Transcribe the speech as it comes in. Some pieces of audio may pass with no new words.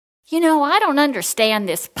I don't understand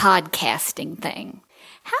this podcasting thing.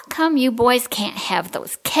 How come you boys can't have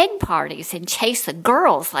those keg parties and chase the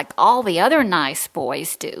girls like all the other nice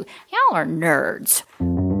boys do? Y'all are nerds.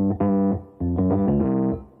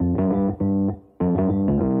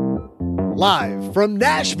 Live from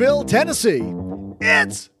Nashville, Tennessee,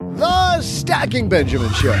 it's the Stacking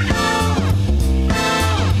Benjamin Show.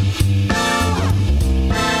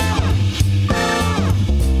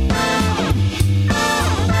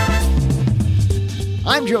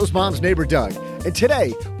 I'm Joe's mom's neighbor, Doug, and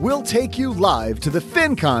today we'll take you live to the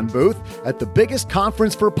FinCon booth at the biggest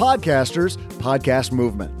conference for podcasters, Podcast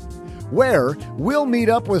Movement, where we'll meet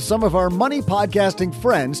up with some of our money podcasting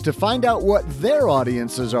friends to find out what their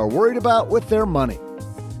audiences are worried about with their money.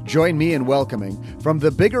 Join me in welcoming, from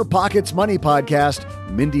the Bigger Pockets Money Podcast,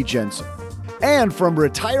 Mindy Jensen. And from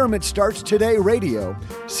Retirement Starts Today Radio,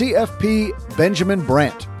 CFP Benjamin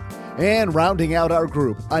Brandt. And rounding out our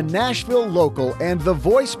group, a Nashville local and the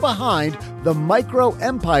voice behind the Micro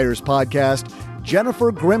Empires podcast, Jennifer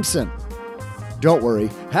Grimson. Don't worry,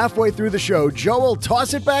 halfway through the show, Joe will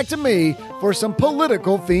toss it back to me for some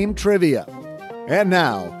political-themed trivia. And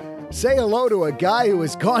now, say hello to a guy who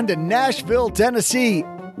has gone to Nashville, Tennessee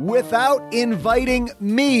without inviting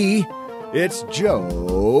me. It's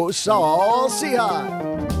Joe Saul-Sehy.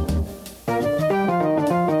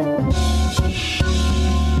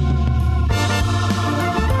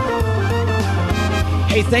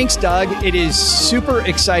 Hey, thanks, Doug. It is super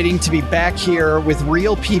exciting to be back here with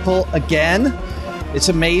real people again. It's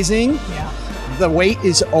amazing. Yeah. The wait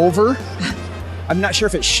is over. I'm not sure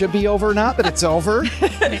if it should be over or not, but it's over.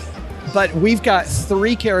 But we've got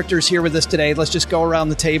three characters here with us today. Let's just go around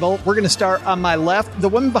the table. We're going to start on my left. The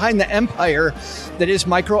woman behind the empire that is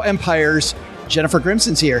Micro Empires, Jennifer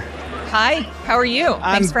Grimson's here. Hi, how are you?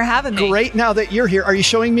 Thanks for having me. Great now that you're here. Are you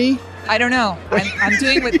showing me? I don't know. I'm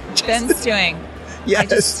doing what Ben's doing.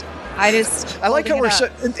 Yes. I like how we're.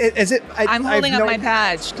 I'm holding up my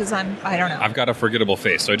badge because I don't know. I've got a forgettable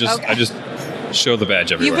face, so I just show the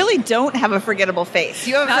badge everywhere. You really don't have a forgettable face.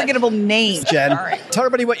 You have a forgettable name. Jen, right. Tell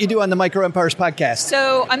everybody what you do on the Micro Empires podcast.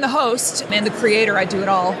 So I'm the host and the creator. I do it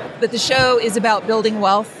all. But the show is about building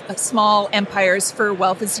wealth, small empires for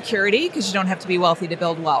wealth and security, because you don't have to be wealthy to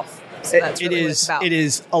build wealth. So that's really what it's about. It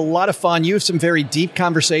is a lot of fun. You have some very deep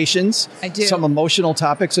conversations. I do. Some emotional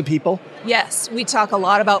topics with people. Yes, we talk a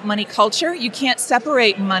lot about money culture. You can't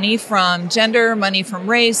separate money from gender, money from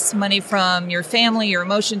race, money from your family, your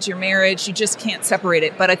emotions, your marriage. You just can't separate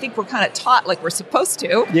it. But I think we're kind of taught like we're supposed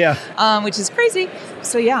to. Yeah. Which is crazy.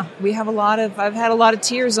 So yeah, I've had a lot of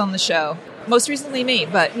tears on the show. Most recently me,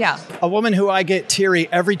 but yeah. A woman who I get teary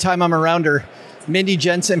every time I'm around her, Mindy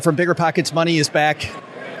Jensen from Bigger Pockets Money is back.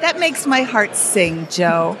 That makes my heart sing,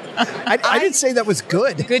 Joe. I didn't say that was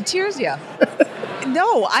good. Good tears, yeah.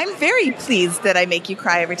 No, I'm very pleased that I make you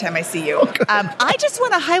cry every time I see you. I just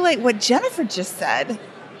want to highlight what Jennifer just said.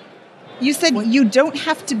 You said you don't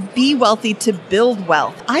have to be wealthy to build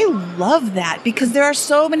wealth. I love that, because there are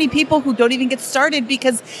so many people who don't even get started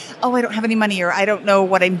because, I don't have any money, or I don't know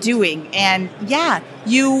what I'm doing. And yeah,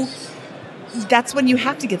 that's when you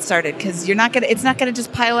have to get started, because it's not going to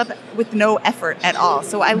just pile up with no effort at all.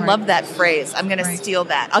 So I love that phrase. I'm going to steal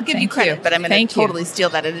that. I'll give you credit, but I'm going to totally steal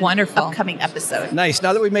that in an upcoming episode. Nice.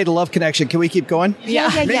 Now that we've made a love connection, can we keep going? Yeah,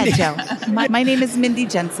 Joe. My name is Mindy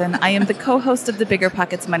Jensen. I am the co-host of the Bigger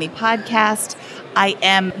Pockets Money podcast. I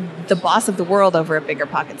am the boss of the world over at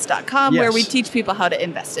biggerpockets.com, where we teach people how to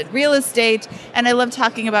invest in real estate. And I love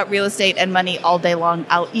talking about real estate and money all day long.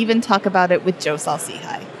 I'll even talk about it with Joe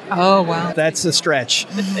Saul-Sehy. Oh, wow. That's a stretch.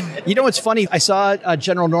 You know what's funny? I saw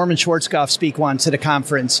General Norman Schwarzkopf speak once at a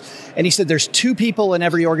conference, and he said there's two people in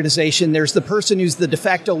every organization. There's the person who's the de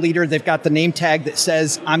facto leader. They've got the name tag that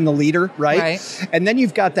says, I'm the leader, right? And then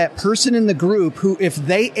you've got that person in the group who, if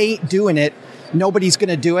they ain't doing it, nobody's going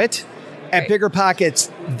to do it. At Bigger Pockets,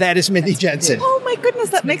 that is Mindy Jensen. Oh my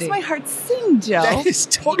goodness, that makes my heart sing, Joe. That is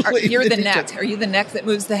totally You're the Mindy neck. Jensen. Are you the neck that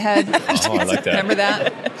moves the head? Oh, I like that. Remember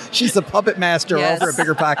that? She's the puppet master over at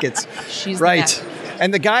Bigger Pockets. She's right. The neck.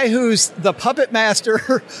 And the guy who's the puppet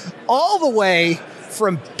master all the way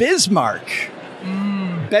from Bismarck,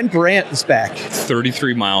 Ben Brandt is back.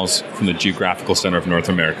 33 miles from the geographical center of North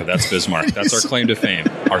America. That's Bismarck. That's our claim to fame.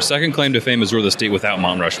 Our second claim to fame is we're the state without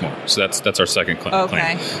Mount Rushmore. So that's our second claim.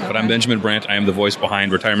 But I'm Benjamin Brandt. I am the voice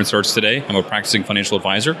behind Retirement Starts Today. I'm a practicing financial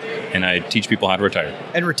advisor, and I teach people how to retire.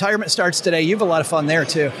 And Retirement Starts Today. You have a lot of fun there,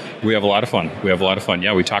 too. We have a lot of fun.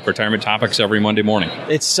 Yeah, we talk retirement topics every Monday morning.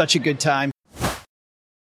 It's such a good time.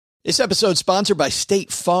 This episode is sponsored by State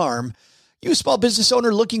Farm. You a small business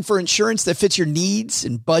owner looking for insurance that fits your needs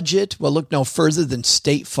and budget? Well, look no further than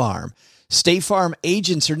State Farm. State Farm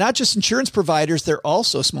agents are not just insurance providers, they're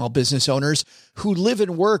also small business owners who live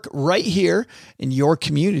and work right here in your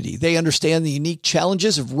community. They understand the unique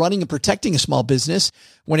challenges of running and protecting a small business.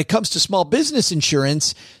 When it comes to small business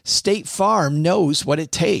insurance, State Farm knows what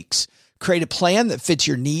it takes. Create a plan that fits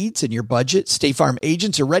your needs and your budget. State Farm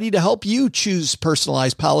agents are ready to help you choose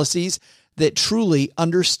personalized policies that truly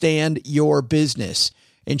understand your business.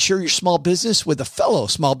 Insure your small business with a fellow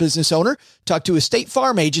small business owner. Talk to a State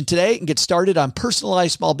Farm agent today and get started on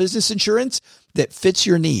personalized small business insurance that fits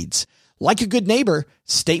your needs. Like a good neighbor,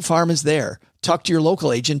 State Farm is there. Talk to your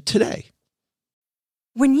local agent today.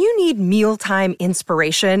 When you need mealtime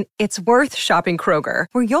inspiration, it's worth shopping Kroger,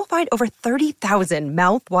 where you'll find over 30,000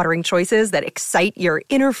 mouth-watering choices that excite your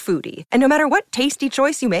inner foodie. And no matter what tasty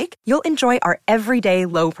choice you make, you'll enjoy our everyday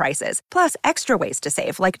low prices, plus extra ways to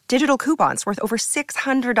save, like digital coupons worth over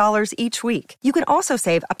 $600 each week. You can also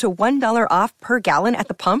save up to $1 off per gallon at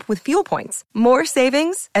the pump with fuel points. More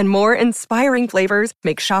savings and more inspiring flavors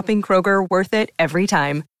make shopping Kroger worth it every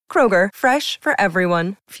time. Kroger, fresh for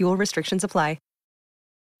everyone. Fuel restrictions apply.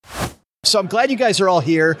 So I'm glad you guys are all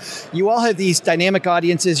here. You all have these dynamic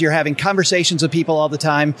audiences. You're having conversations with people all the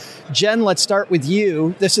time. Jen, let's start with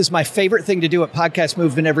you. This is my favorite thing to do at Podcast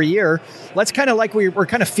Movement every year. Let's kind of like we're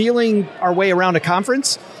kind of feeling our way around a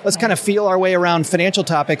conference. Let's kind of feel our way around financial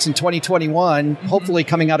topics in 2021, hopefully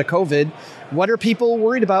coming out of COVID. What are people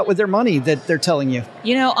worried about with their money that they're telling you?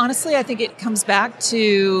 You know, honestly, I think it comes back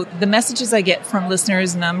to the messages I get from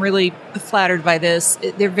listeners, and I'm really flattered by this.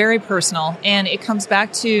 They're very personal, and it comes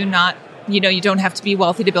back to not, you don't have to be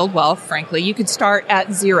wealthy to build wealth, frankly. You could start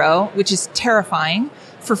at zero, which is terrifying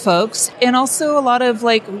for folks. And also a lot of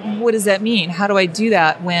like, what does that mean? How do I do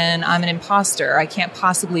that when I'm an imposter? I can't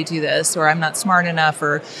possibly do this, or I'm not smart enough,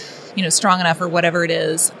 or, strong enough, or whatever it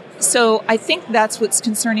is. So I think that's what's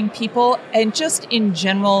concerning people, and just in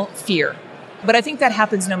general, fear. But I think that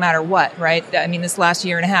happens no matter what, right? I mean, this last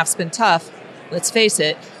year and a half has been tough, let's face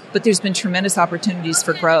it, but there's been tremendous opportunities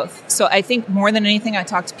for growth. So I think more than anything, I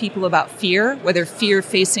talk to people about fear, whether fear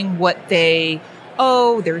facing what they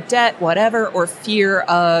owe, their debt, whatever, or fear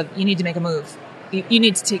of you need to make a move. You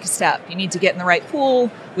need to take a step. You need to get in the right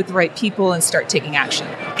pool with the right people and start taking action.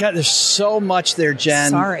 God, there's so much there, Jen.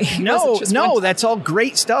 Sorry. No, that's all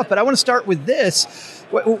great stuff. But I want to start with this.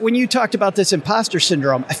 When you talked about this imposter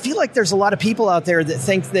syndrome, I feel like there's a lot of people out there that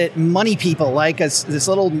think that money people, like us, this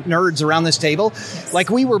little nerds around this table, like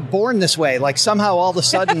we were born this way. Like somehow all of a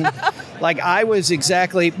sudden, like I was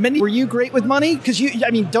exactly. Mindy, were you great with money? Because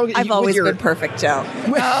I've always been perfect, Joe.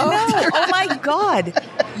 No, oh my God.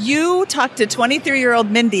 You talk to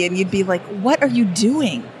 23-year-old Mindy and you'd be like, what are you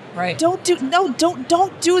doing? Right. Don't do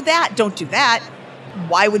that. Don't do that.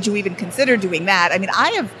 Why would you even consider doing that? I mean, I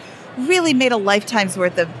have really made a lifetime's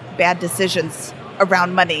worth of bad decisions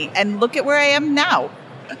around money. And look at where I am now.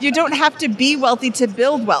 You don't have to be wealthy to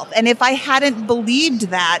build wealth. And if I hadn't believed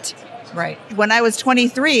that when I was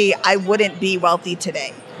 23, I wouldn't be wealthy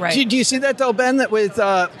today. Right. Do you see that, though, Ben, that with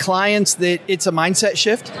clients that it's a mindset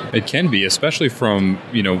shift? It can be, especially from,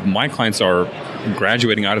 my clients are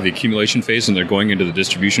graduating out of the accumulation phase and they're going into the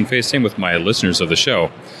distribution phase. Same with my listeners of the show.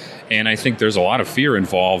 And I think there's a lot of fear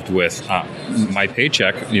involved with my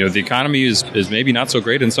paycheck. The economy is maybe not so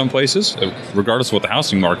great in some places, regardless of what the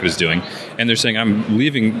housing market is doing. And they're saying, I'm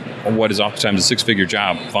leaving what is oftentimes a six-figure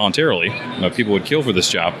job voluntarily. People would kill for this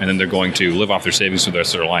job, and then they're going to live off their savings for the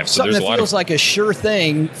rest of their life. So something there's that a lot feels like a sure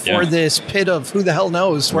thing for this pit of who the hell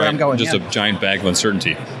knows where I'm going. Just a giant bag of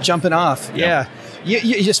uncertainty. Jumping off, yeah.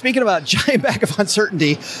 You're speaking about giant bag of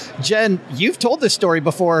uncertainty. Jen, you've told this story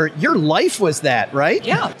before. Your life was that, right?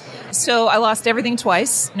 Yeah. So I lost everything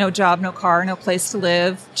twice. No job, no car, no place to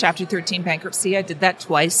live. Chapter 13 bankruptcy. I did that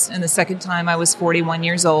twice. And the second time I was 41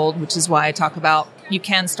 years old, which is why I talk about you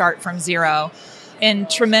can start from zero. And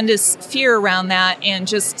tremendous fear around that and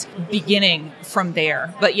just beginning from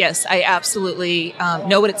there. But yes, I absolutely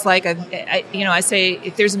know what it's like. I say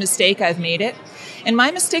if there's a mistake, I've made it. And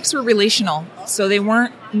my mistakes were relational. So they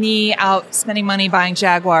weren't me out spending money buying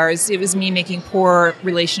Jaguars. It was me making poor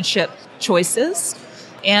relationship choices.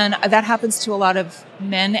 And that happens to a lot of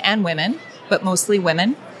men and women, but mostly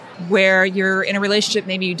women, where you're in a relationship,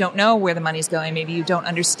 maybe you don't know where the money's going, maybe you don't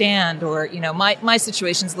understand, or, my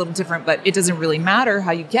situation's a little different, but it doesn't really matter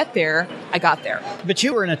how you get there. I got there. But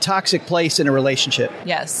you were in a toxic place in a relationship.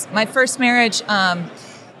 Yes. My first marriage,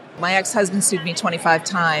 my ex-husband sued me 25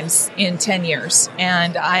 times in 10 years,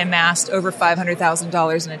 and I amassed over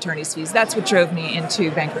 $500,000 in attorney's fees. That's what drove me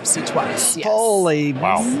into bankruptcy twice. Yes. Holy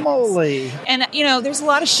moly. And, there's a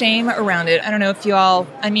lot of shame around it. I don't know if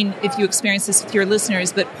if you experience this with your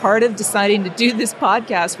listeners, but part of deciding to do this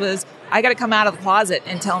podcast was I got to come out of the closet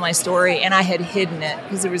and tell my story. And I had hidden it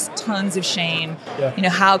because there was tons of shame. Yeah.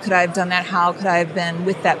 How could I have done that? How could I have been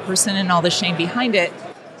with that person and all the shame behind it?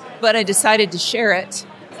 But I decided to share it.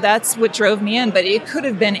 That's what drove me in. But it could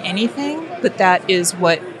have been anything, but that is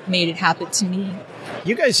what made it happen to me.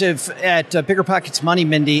 You guys have, at Bigger Pockets Money,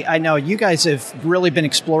 Mindy, I know you guys have really been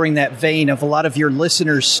exploring that vein of a lot of your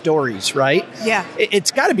listeners' stories, right? Yeah. It's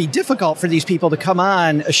got to be difficult for these people to come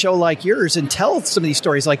on a show like yours and tell some of these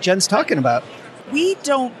stories like Jen's talking about. We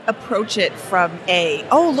don't approach it from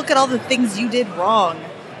look at all the things you did wrong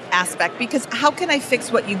aspect, because how can I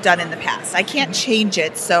fix what you've done in the past? I can't change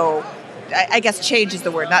it, so I guess change is the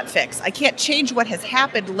word, not fix. I can't change what has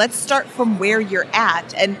happened. Let's start from where you're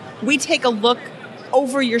at. And we take a look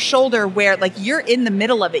over your shoulder where you're in the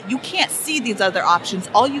middle of it. You can't see these other options.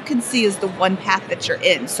 All you can see is the one path that you're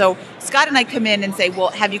in. So Scott and I come in and say, well,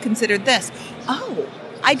 have you considered this? Oh,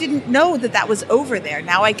 I didn't know that was over there.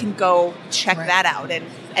 Now I can go check that out.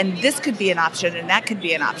 And this could be an option and that could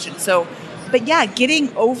be an option. So, but yeah,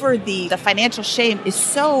 getting over the financial shame is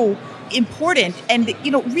so important. And,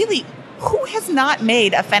 really, who has not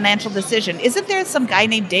made a financial decision? Isn't there some guy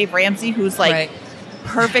named Dave Ramsey who's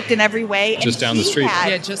perfect in every way? Just down the street.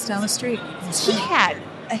 Just down the street. He had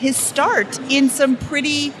his start in some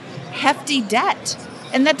pretty hefty debt.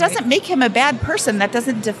 And that doesn't make him a bad person. That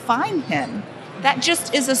doesn't define him. That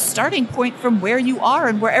just is a starting point from where you are.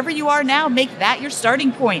 And wherever you are now, make that your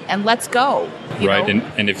starting point and let's go. Right.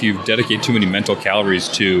 And if you dedicate too many mental calories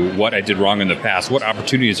to what I did wrong in the past, what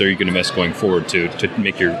opportunities are you going to miss going forward to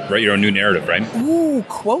make write your own new narrative, right? Ooh,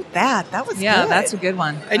 quote that. That was good. That's a good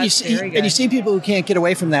one. And you see people who can't get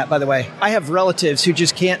away from that, by the way. I have relatives who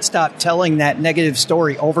just can't stop telling that negative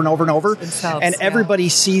story over and over and over. Themselves, and everybody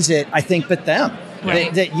sees it, I think, but them.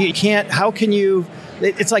 Right. That you can't, how can you,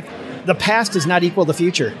 it's like the past does not equal the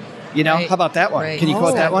future. Right. How about that one? Right. Can you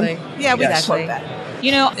quote that one? Yeah, we can quote that.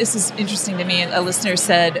 This is interesting to me. A listener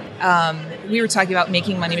said, we were talking about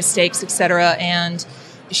making money mistakes, etc., and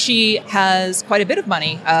she has quite a bit of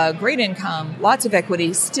money, great income, lots of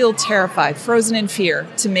equity, still terrified, frozen in fear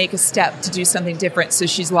to make a step to do something different. So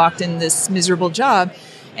she's locked in this miserable job.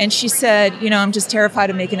 And she said, I'm just terrified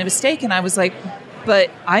of making a mistake. And I was like, but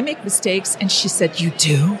I make mistakes. And she said, you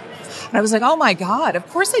do? And I was like, oh my God, of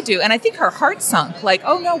course I do. And I think her heart sunk,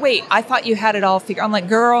 oh no, wait, I thought you had it all figured. I'm like,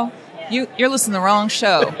 girl, you're listening to the wrong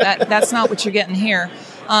show. That's not what you're getting here.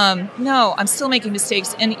 No, I'm still making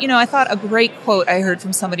mistakes. And, I thought a great quote I heard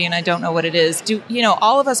from somebody, and I don't know what it is.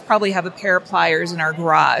 All of us probably have a pair of pliers in our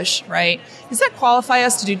garage, right? Does that qualify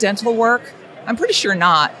us to do dental work? I'm pretty sure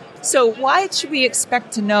not. So why should we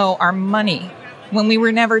expect to know our money when we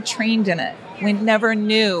were never trained in it? We never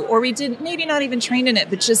knew, or we didn't, maybe not even trained in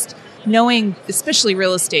it, but just knowing, especially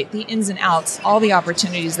real estate, the ins and outs, all the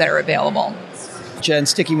opportunities that are available. Jen,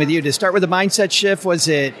 sticking with you, to start with a mindset shift, was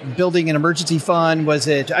it building an emergency fund? Was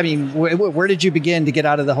it, where did you begin to get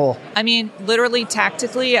out of the hole? Literally,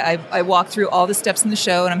 tactically, I walked through all the steps in the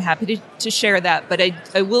show, and I'm happy to share that. But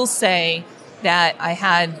I will say that I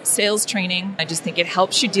had sales training. I just think it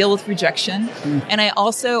helps you deal with rejection. And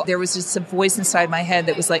there was just a voice inside my head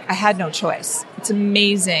that was like, I had no choice. It's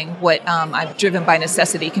amazing what I'm driven by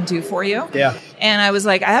necessity can do for you. Yeah. And I was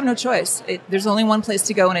like, I have no choice. There's only one place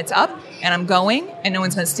to go, and it's up, and I'm going, and no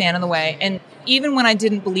one's going to stand in the way. And even when I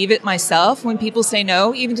didn't believe it myself, when people say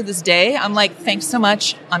no, even to this day, I'm like, thanks so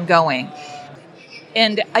much, I'm going.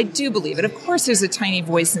 And I do believe it. Of course, there's a tiny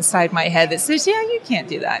voice inside my head that says, yeah, you can't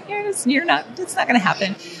do that. You're not, it's not going to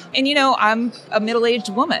happen. And, I'm a middle-aged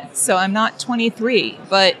woman, so I'm not 23.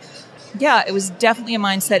 But yeah, it was definitely a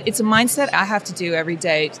mindset. It's a mindset I have to do every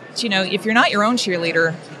day. If you're not your own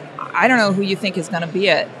cheerleader, I don't know who you think is going to be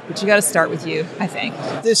it, but you got to start with you, I think.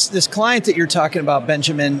 This client that you're talking about,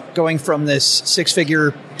 Benjamin, going from this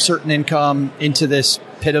six-figure certain income into this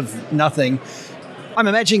pit of nothing, I'm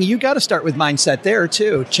imagining you got to start with mindset there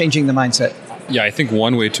too, changing the mindset. Yeah, I think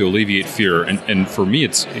one way to alleviate fear, and for me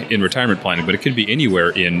it's in retirement planning, but it could be anywhere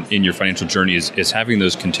in your financial journey, is having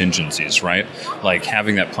those contingencies, right? Like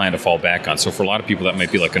having that plan to fall back on. So for a lot of people that might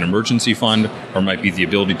be like an emergency fund, or might be the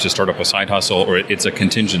ability to start up a side hustle, or it's a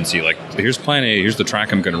contingency. Like here's plan A, here's the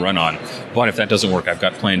track I'm going to run on. But if that doesn't work, I've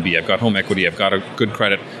got plan B, I've got home equity, I've got a good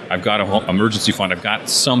credit, I've got an emergency fund, I've got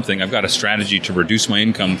something, I've got a strategy to reduce my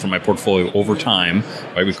income from my portfolio over time,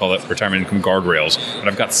 right? We call it retirement income guardrails. But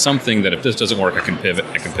I've got something that if this doesn't work, I can pivot.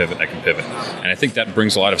 And I think that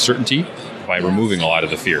brings a lot of certainty by removing a lot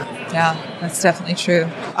of the fear. Yeah, that's definitely true.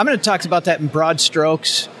 I'm going to talk about that in broad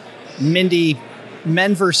strokes. Mindy,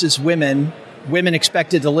 men versus women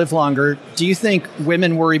expected to live longer. Do you think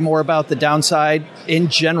women worry more about the downside in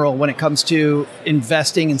general when it comes to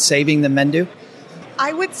investing and saving than men do?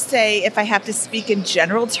 I would say, if I have to speak in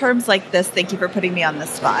general terms like this, thank you for putting me on the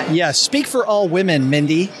spot. Yes, speak for all women,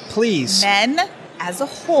 Mindy, please. Men, as a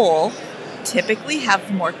whole, typically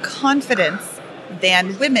have more confidence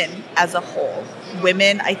than women as a whole.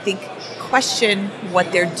 Women, I think, question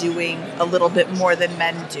what they're doing a little bit more than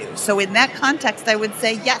men do. So in that context, I would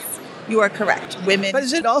say, yes, you are correct. Women. But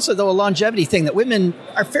is it also, though, a longevity thing that women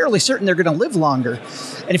are fairly certain they're going to live longer?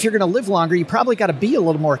 And if you're going to live longer, you probably got to be a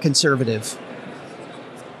little more conservative.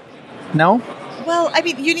 No? Well, I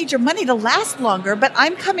mean, you need your money to last longer, but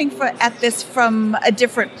I'm coming at this from a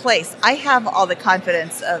different place. I have all the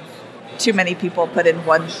confidence of too many people put in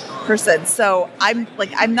one person. So I'm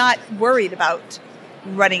not worried about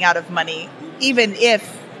running out of money, even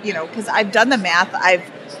if, because I've done the math.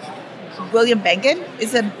 William Bengen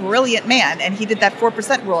is a brilliant man, and he did that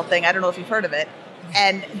 4% rule thing. I don't know if you've heard of it.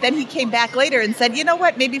 And then he came back later and said, you know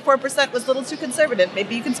what, maybe 4% was a little too conservative.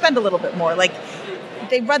 Maybe you can spend a little bit more. Like,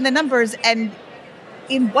 they run the numbers, and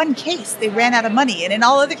in one case, they ran out of money. And in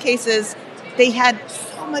all other cases, they had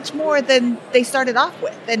so much more than they started off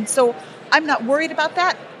with. And so I'm not worried about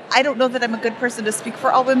that. I don't know that I'm a good person to speak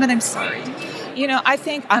for all women. I'm sorry. I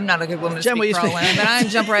think I'm not a good woman to speak for all women, but I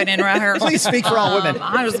jump right in right here. Please speak for all women.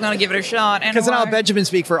 I'm just going to give it a shot. Because then I'll Benjamin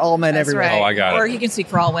speak for all men everywhere. Right. Oh, I got it. Or he can speak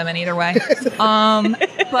for all women either way.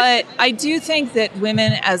 But I do think that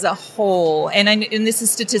women as a whole, and this is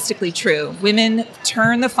statistically true, women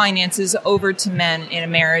turn the finances over to men in a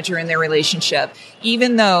marriage or in their relationship,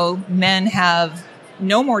 even though men have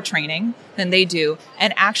no more training than they do.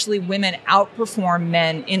 And actually, women outperform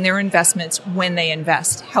men in their investments when they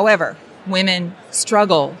invest. However, women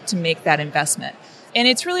struggle to make that investment. And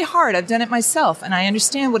it's really hard. I've done it myself, and I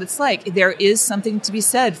understand what it's like. There is something to be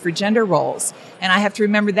said for gender roles. And I have to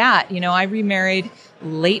remember that. I remarried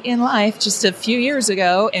late in life, just a few years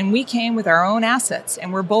ago, and we came with our own assets.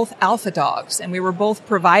 And we're both alpha dogs, and we were both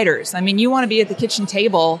providers. I mean, you want to be at the kitchen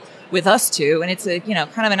table with us two, and it's a,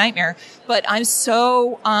 kind of a nightmare. But I'm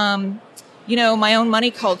so... my own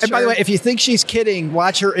money culture. And by the way, if you think she's kidding,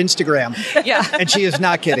 watch her Instagram. Yeah. And she is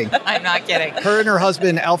not kidding. I'm not kidding. Her and her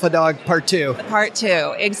husband, Alpha Dog, Part 2. Part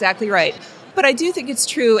 2. Exactly right. But I do think it's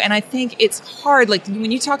true. And I think it's hard. Like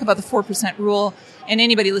when you talk about the 4% rule, and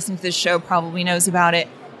anybody listening to this show probably knows about it,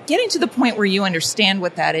 getting to the point where you understand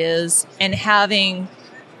what that is and having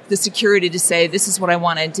the security to say, this is what I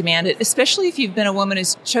want to demand it, especially if you've been a woman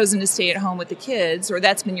who's chosen to stay at home with the kids, or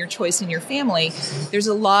that's been your choice in your family. There's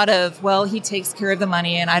a lot of, well, he takes care of the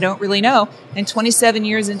money and I don't really know. And 27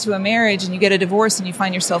 years into a marriage and you get a divorce and you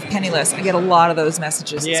find yourself penniless. I get a lot of those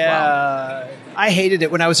messages as well. I hated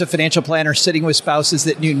it when I was a financial planner sitting with spouses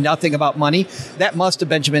that knew nothing about money. That must have,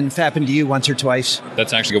 Benjamin, happened to you once or twice.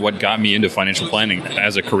 That's actually what got me into financial planning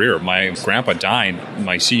as a career. My grandpa died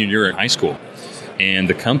my senior year in high school. And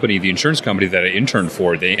the insurance company that I interned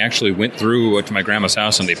for, they actually went through to my grandma's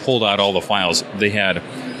house and they pulled out all the files. They had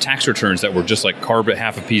tax returns that were just like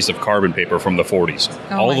half a piece of carbon paper from the 40s,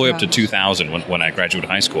 all the way up to 2000 when I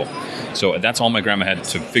graduated high school. So that's all my grandma had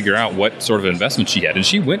to figure out what sort of investment she had. And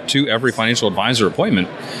she went to every financial advisor appointment,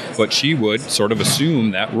 but she would sort of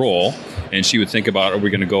assume that role. And she would think about, are we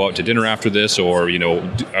going to go out to dinner after this? Or,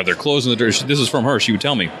 are there clothes in the door? This is from her. She would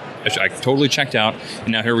tell me. I totally checked out.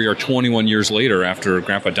 And now here we are 21 years later after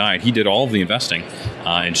Grandpa died. He did all of the investing.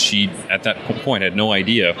 And she, at that point, had no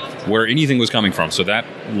idea where anything was coming from. So that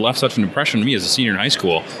left such an impression on me as a senior in high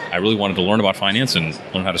school. I really wanted to learn about finance and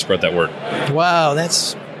learn how to spread that word. Wow,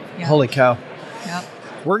 that's... Holy cow. Yep.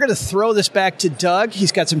 We're going to throw this back to Doug.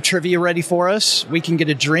 He's got some trivia ready for us. We can get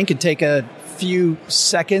a drink and take a few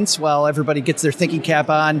seconds while everybody gets their thinking cap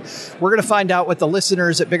on. We're going to find out what the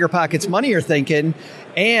listeners at Bigger Pockets Money are thinking.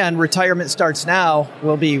 And retirement starts now.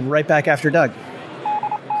 We'll be right back after Doug.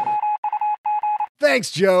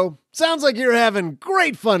 Thanks, Joe. Sounds like you're having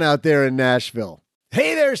great fun out there in Nashville.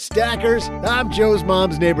 Hey there, stackers. I'm Joe's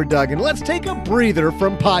mom's neighbor, Doug, and let's take a breather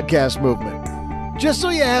from Podcast Movement. Just so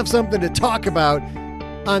you have something to talk about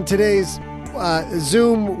on today's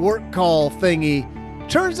Zoom work call thingy.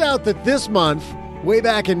 Turns out that this month, way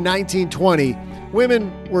back in 1920,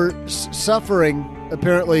 women were suffering,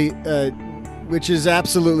 apparently, which is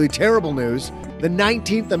absolutely terrible news. The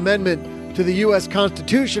 19th Amendment to the U.S.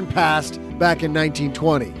 Constitution passed back in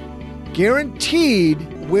 1920. Guaranteed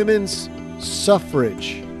women's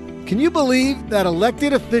suffrage. Can you believe that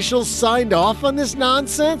elected officials signed off on this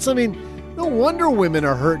nonsense? I mean, no wonder women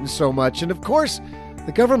are hurting so much. And of course,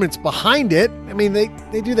 the government's behind it. I mean,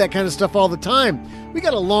 they do that kind of stuff all the time. We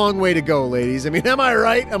got a long way to go, ladies. I mean, am I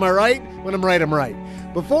right? Am I right? When I'm right, I'm right.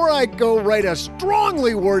 Before I go write a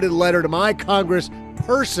strongly worded letter to my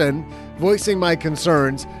congressperson voicing my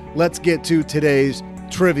concerns, let's get to today's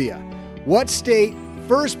trivia. What state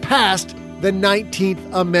first passed the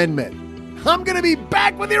 19th Amendment? I'm going to be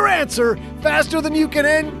back with your answer faster than you can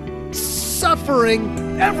end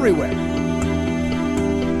suffering everywhere.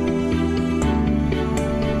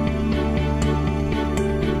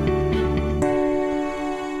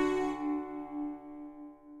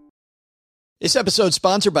 This episode is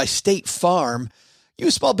sponsored by State Farm. You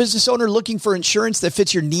a small business owner looking for insurance that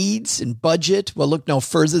fits your needs and budget? Well, look no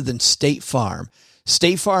further than State Farm.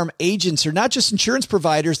 State Farm agents are not just insurance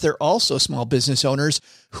providers, they're also small business owners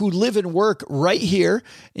who live and work right here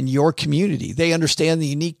in your community. They understand the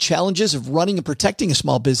unique challenges of running and protecting a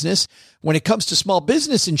small business. When it comes to small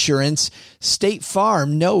business insurance, State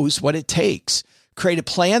Farm knows what it takes. Create a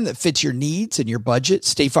plan that fits your needs and your budget.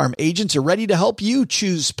 State Farm agents are ready to help you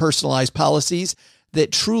choose personalized policies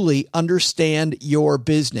that truly understand your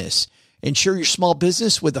business. Insure your small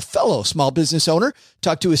business with a fellow small business owner.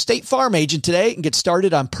 Talk to a State Farm agent today and get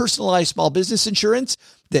started on personalized small business insurance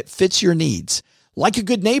that fits your needs. Like a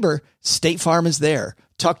good neighbor, State Farm is there.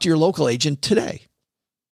 Talk to your local agent today.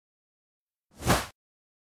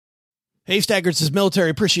 Hey, Stackers, this is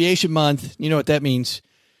Military Appreciation Month. You know what that means.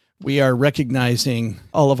 We are recognizing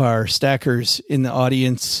all of our stackers in the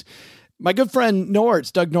audience. My good friend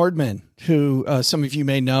Nords, Doug Nordman, who some of you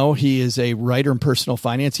may know, he is a writer in personal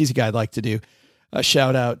finance. He's a guy I'd like to do a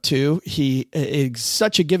shout out to. He is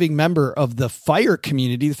such a giving member of the FIRE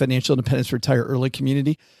community, the Financial Independence Retire Early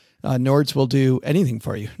community. Nords will do anything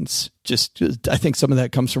for you. It's just, I think some of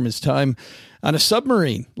that comes from his time on a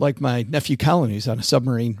submarine, like my nephew Colin, who's on a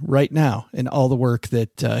submarine right now, and all the work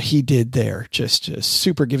that he did there. Just a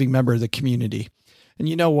super giving member of the community. And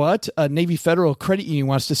you know what? Navy Federal Credit Union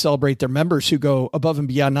wants to celebrate their members who go above and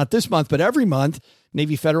beyond, not this month, but every month.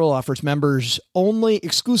 Navy Federal offers members only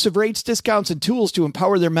exclusive rates, discounts, and tools to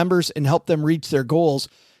empower their members and help them reach their goals.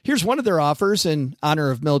 Here's one of their offers in honor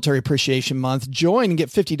of Military Appreciation Month. Join and get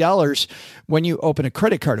 $50 when you open a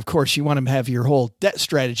credit card. Of course, you want to have your whole debt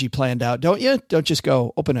strategy planned out, don't you? Don't just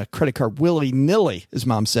go open a credit card willy-nilly, as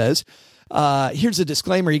Mom says. Here's a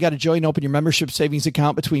disclaimer. You got to join and open your membership savings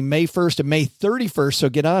account between May 1st and May 31st, so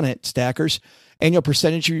get on it, stackers. Annual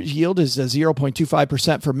percentage yield is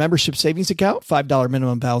 0.25% for membership savings account, $5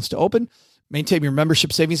 minimum balance to open. Maintain your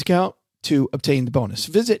membership savings account to obtain the bonus.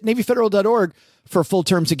 Visit NavyFederal.org for full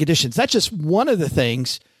terms and conditions. That's just one of the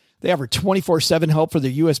things. They offer 24/7 help for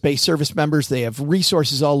their U.S.-based service members. They have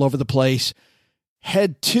resources all over the place.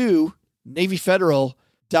 Head to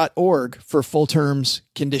NavyFederal.org for full terms,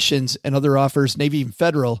 conditions, and other offers. Navy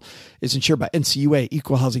Federal is insured by NCUA,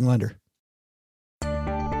 Equal Housing Lender.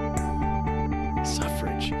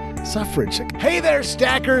 Suffrage. Hey there,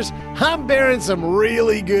 stackers. I'm bearing some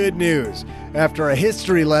really good news. After a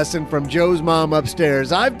history lesson from Joe's mom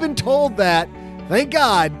upstairs, I've been told that, thank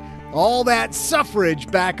God, all that suffrage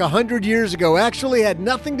back 100 years ago actually had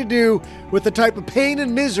nothing to do with the type of pain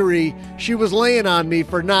and misery she was laying on me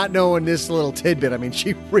for not knowing this little tidbit. I mean,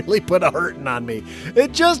 she really put a hurting on me.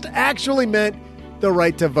 It just actually meant the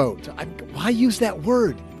right to vote. Why use that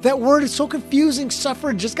word? That word is so confusing.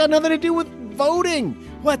 Suffrage just got nothing to do with voting.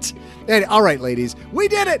 What? And, all right, ladies, we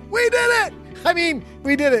did it. I mean,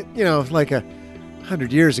 we did it, like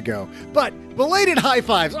 100 years ago. But belated high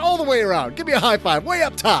fives all the way around. Give me a high five way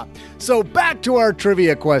up top. So back to our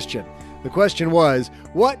trivia question. The question was,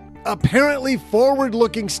 what apparently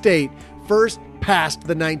forward-looking state first passed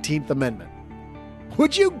the 19th Amendment?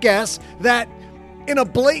 Would you guess that in a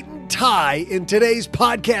blatant tie in today's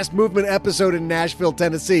podcast movement episode in Nashville,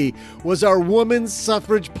 Tennessee, was our woman's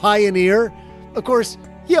suffrage pioneer? Of course,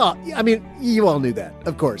 yeah, I mean, you all knew that,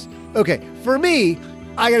 of course. Okay, for me,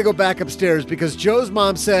 I gotta go back upstairs because Joe's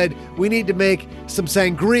mom said we need to make some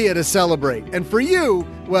sangria to celebrate. And for you,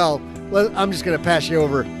 well, I'm just gonna pass you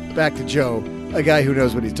over back to Joe, a guy who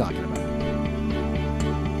knows what he's talking about.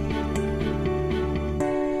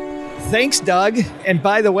 Thanks, Doug. And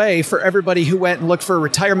by the way, for everybody who went and looked for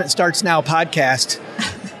Retirement Starts Now podcast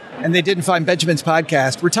and they didn't find Benjamin's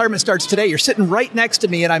podcast, Retirement Starts Today. You're sitting right next to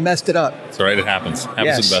me and I messed it up. It's all right. It happens.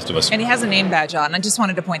 Happens to the best of us. And he has a name badge on. I just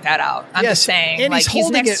wanted to point that out. I'm just saying, and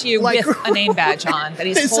he's next to you with a name badge on that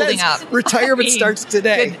he's holding up. Retirement starts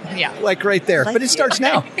today. Like right there. But it starts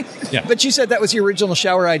now. Yeah. But you said that was your original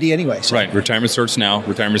shower ID anyway. So. Right. Retirement starts now.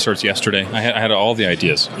 Retirement starts yesterday. I had all the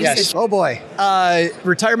ideas. Yes. Oh, boy.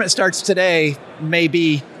 Retirement starts today,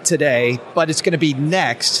 maybe today, but it's going to be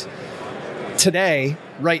next. Today,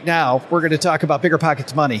 right now, we're going to talk about Bigger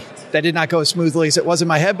Pockets money. That did not go as smoothly as it was in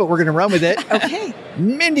my head, but we're going to run with it. Okay.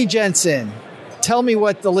 Mindy Jensen, tell me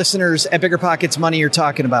what the listeners at Bigger Pockets money are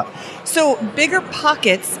talking about. So Bigger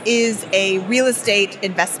Pockets is a real estate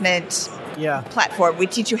investment platform. We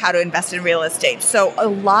teach you how to invest in real estate. So a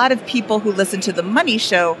lot of people who listen to the Money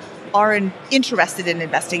Show are interested in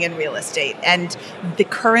investing in real estate. And the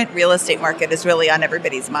current real estate market is really on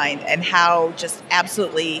everybody's mind, and how just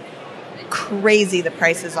absolutely crazy the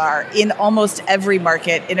prices are. In almost every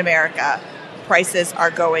market in America, prices are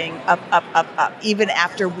going up, up, up, up. Even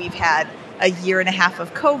after we've had a year and a half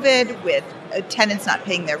of COVID with tenants not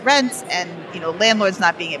paying their rents and landlords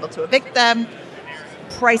not being able to evict them,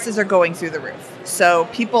 prices are going through the roof. So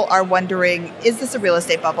people are wondering, is this a real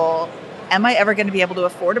estate bubble? Am I ever going to be able to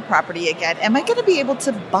afford a property again? Am I going to be able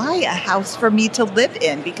to buy a house for me to live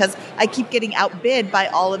in? Because I keep getting outbid by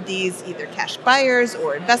all of these either cash buyers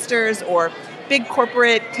or investors or big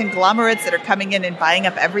corporate conglomerates that are coming in and buying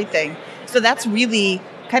up everything. So that's really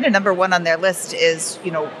kind of number one on their list is,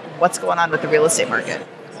 what's going on with the real estate market.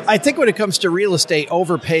 I think when it comes to real estate,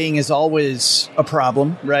 overpaying is always a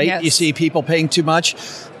problem, right? Yes. You see people paying too much.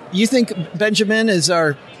 You think, Benjamin, as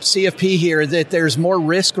our CFP here, that there's more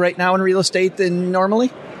risk right now in real estate than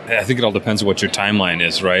normally? I think it all depends on what your timeline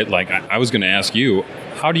is, right? Like, I was going to ask you,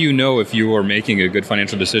 how do you know if you are making a good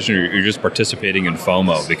financial decision or you're just participating in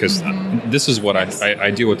FOMO? Because this is what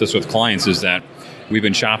I deal with this with clients, is that we've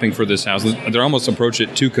been shopping for this house. They're almost approach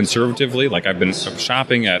it too conservatively. Like, I've been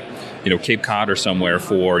shopping at Cape Cod or somewhere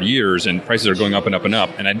for years, and prices are going up and up and up.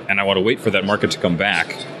 And I want to wait for that market to come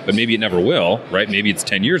back, but maybe it never will, right? Maybe it's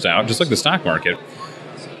 10 years out, just like the stock market.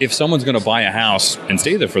 If someone's going to buy a house and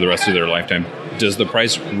stay there for the rest of their lifetime, does the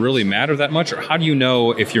price really matter that much? Or how do you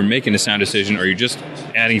know if you're making a sound decision or you're just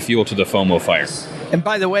adding fuel to the FOMO fire? And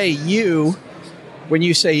by the way, when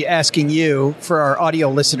you say asking you, for our audio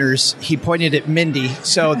listeners, he pointed at Mindy.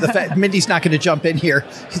 So the fact Mindy's not going to jump in here.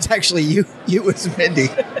 It's actually you as Mindy.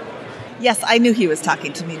 Yes, I knew he was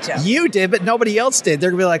talking to me, Joe. You did, but nobody else did. They're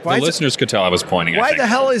going to be like, why? The listeners could tell I was pointing. Why the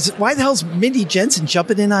hell's Mindy Jensen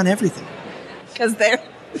jumping in on everything? Because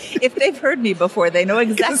if they've heard me before, they know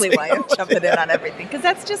exactly why I'm jumping in on everything, because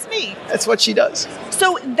that's just me. That's what she does.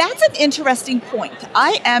 So that's an interesting point.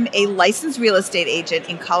 I am a licensed real estate agent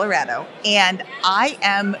in Colorado, and I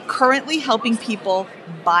am currently helping people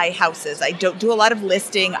buy houses. I don't do a lot of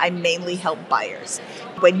listing. I mainly help buyers.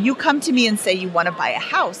 When you come to me and say you want to buy a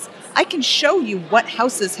house, I can show you what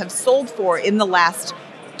houses have sold for in the last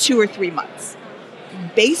 2 or 3 months.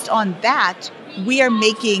 Based on that, we are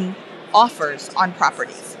making offers on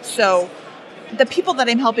properties. So the people that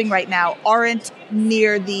I'm helping right now aren't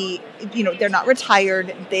near they're not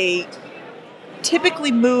retired. They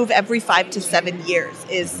typically move every 5 to 7 years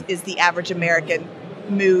is the average American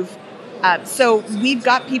move. So we've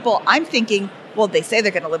got people, I'm thinking, well, they say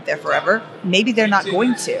they're going to live there forever. Maybe they're not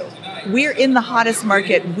going to. We're in the hottest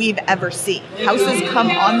market we've ever seen. Houses come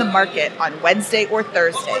on the market on Wednesday or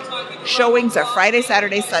Thursday. Showings are Friday,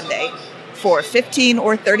 Saturday, Sunday, for 15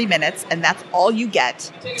 or 30 minutes, and that's all you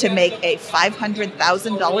get to make a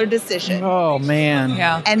 $500,000 decision. Oh, man.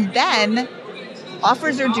 Yeah. And then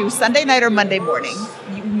offers are due Sunday night or Monday morning.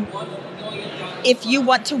 If you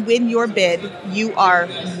want to win your bid, you are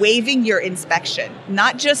waiving your inspection.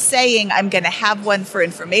 Not just saying, I'm going to have one for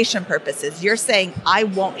information purposes. You're saying, I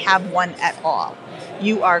won't have one at all.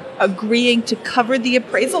 You are agreeing to cover the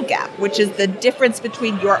appraisal gap, which is the difference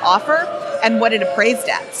between your offer and what it appraised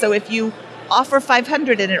at. So if you offer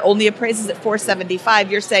 $500 and it only appraises at $475,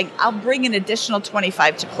 you're saying, I'll bring an additional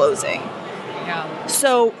 $25 to closing. Yeah.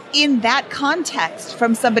 So in that context,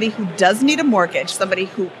 from somebody who does need a mortgage, somebody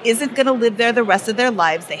who isn't going to live there the rest of their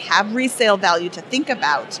lives, they have resale value to think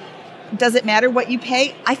about, does it matter what you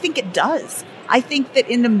pay? I think it does. I think that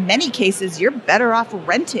in many cases, you're better off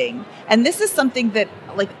renting. And this is something that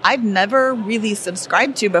I've never really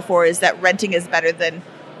subscribed to before, is that renting is better than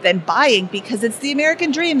buying, because it's the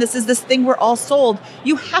American dream. This is this thing we're all sold.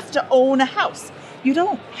 You have to own a house. You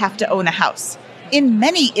don't have to own a house. In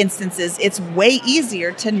many instances, it's way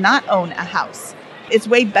easier to not own a house. It's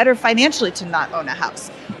way better financially to not own a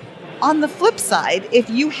house. On the flip side, if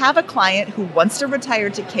you have a client who wants to retire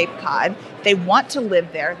to Cape Cod, they want to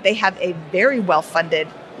live there, they have a very well-funded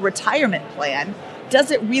retirement plan,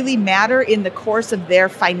 does it really matter in the course of their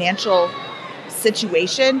financial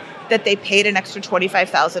situation that they paid an extra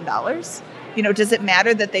 $25,000? Does it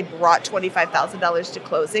matter that they brought $25,000 to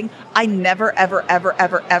closing? I never, ever, ever,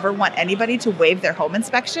 ever, ever want anybody to waive their home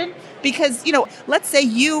inspection, because, let's say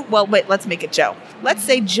let's make it Joe. Let's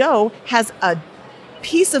say Joe has a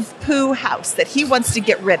piece of poo house that he wants to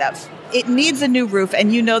get rid of. It needs a new roof,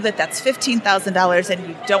 and you know that that's $15,000, and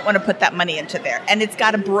you don't want to put that money into there. And it's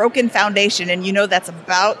got a broken foundation, and you know that's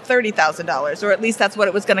about $30,000, or at least that's what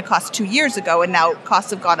it was going to cost 2 years ago, and now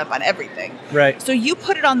costs have gone up on everything. Right. So you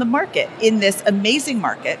put it on the market in this amazing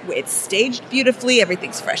market. It's staged beautifully.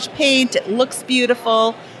 Everything's fresh paint. It looks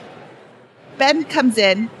beautiful. Ben comes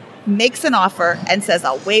in, makes an offer, and says,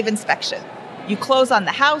 I'll waive inspection. You close on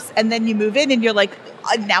the house, and then you move in, and you're like,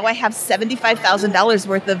 now I have $75,000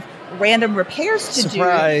 worth of random repairs to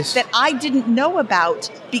Surprise. do that I didn't know about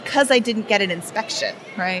because I didn't get an inspection.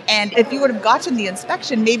 Right. And if you would have gotten the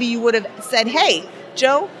inspection, maybe you would have said, hey,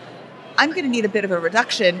 Joe, I'm going to need a bit of a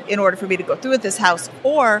reduction in order for me to go through with this house,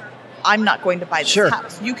 or I'm not going to buy this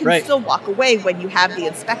house. You can still walk away when you have the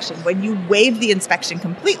inspection. When you waive the inspection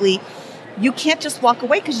completely, you can't just walk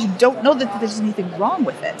away because you don't know that there's anything wrong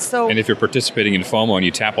with it. So, and if you're participating in FOMO and you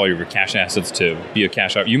tap all your cash assets to be a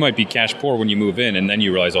cash out, you might be cash poor when you move in, and then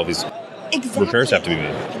you realize all these repairs have to be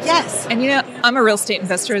made. Yes. And I'm a real estate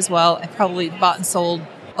investor as well. I probably bought and sold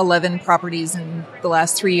 11 properties in the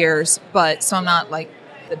last 3 years, so I'm not like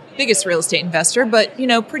the biggest real estate investor, but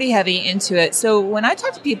pretty heavy into it. So when I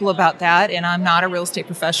talk to people about that, and I'm not a real estate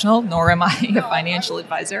professional, nor am I a financial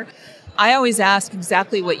advisor, I always ask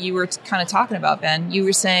exactly what you were kind of talking about, Ben. You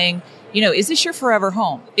were saying, is this your forever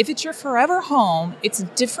home? If it's your forever home, it's a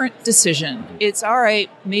different decision. It's all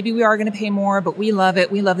right. Maybe we are going to pay more, but we love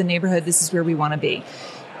it. We love the neighborhood. This is where we want to be.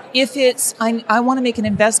 If it's, I want to make an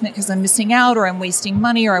investment because I'm missing out, or I'm wasting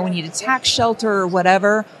money, or I need a tax shelter or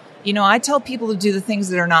whatever. I tell people to do the things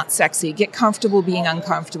that are not sexy. Get comfortable being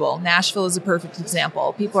uncomfortable. Nashville is a perfect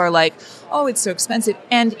example. People are like, oh, it's so expensive.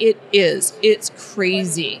 And it is. It's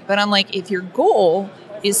crazy. But I'm like, if your goal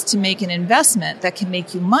is to make an investment that can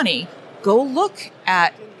make you money, go look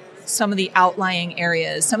at some of the outlying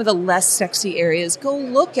areas, some of the less sexy areas. Go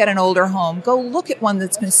look at an older home. Go look at one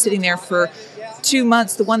that's been sitting there for 2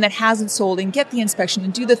 months, the one that hasn't sold, and get the inspection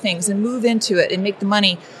and do the things and move into it and make the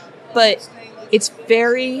money. But it's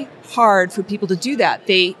very hard for people to do that.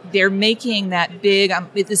 They're making that big,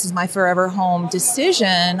 this is my forever home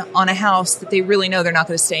decision on a house that they really know they're not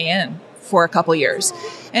going to stay in for a couple years.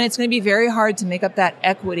 And it's going to be very hard to make up that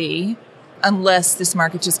equity unless this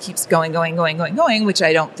market just keeps going, which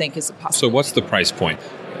I don't think is a possibility. So what's the price point?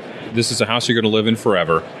 This is a house you're going to live in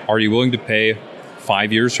forever. Are you willing to pay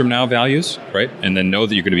 5 years from now values, right? And then know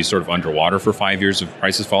that you're going to be sort of underwater for 5 years if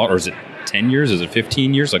prices fall? Or is it 10 years? Is it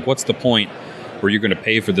 15 years? Like, what's the point where you're going to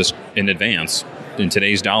pay for this in advance in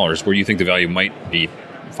today's dollars, where you think the value might be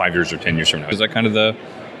 5 years or 10 years from now? Is that kind of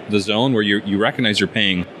the zone where you recognize you're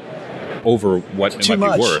paying over what it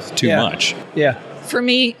might be worth too much? Yeah. For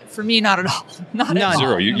me, not at all. Not at all.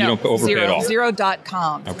 Zero. You don't overpay at all.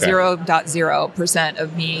 0.com. Okay. 0.0%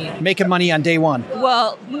 of me. Making money on day one.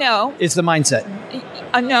 Well, no. It's the mindset.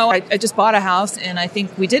 No, I just bought a house, and I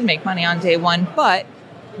think we did make money on day one, but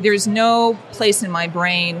there's no place in my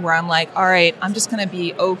brain where I'm like, all right, I'm just going to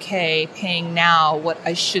be okay paying now what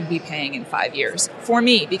I should be paying in 5 years. For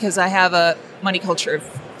me, because I have a money culture of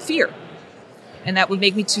fear. And that would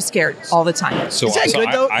make me too scared all the time. Is that good,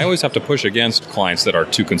 though? I always have to push against clients that are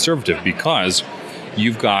too conservative, because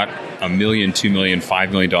you've got $1 million, $2 million,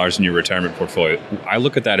 $5 million in your retirement portfolio. I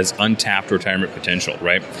look at that as untapped retirement potential,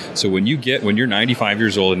 right? So when you're 95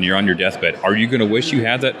 years old and you're on your deathbed, are you going to wish you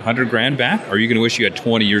had that $100,000 back? Or are you going to wish you had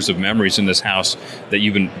 20 years of memories in this house that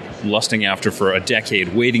you've been lusting after for a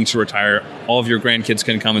decade, waiting to retire? All of your grandkids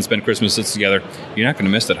can come and spend Christmases together. You're not going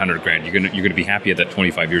to miss that $100,000. You're going to be happy at that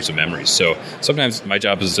 25 years of memories. So sometimes my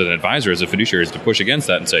job as an advisor, as a fiduciary, is to push against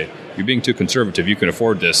that and say, you're being too conservative. You can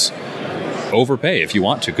afford this. Overpay if you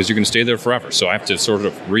want to, because you're going to stay there forever. So I have to sort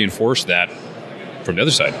of reinforce that from the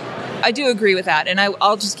other side. I do agree with that. And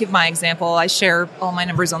I'll just give my example. I share all my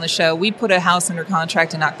numbers on the show. We put a house under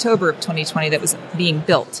contract in October of 2020 that was being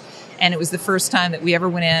built. And it was the first time that we ever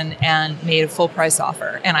went in and made a full price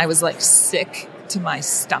offer. And I was like sick to my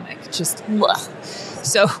stomach. Just, ugh.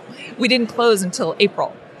 So we didn't close until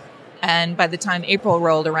April. And by the time April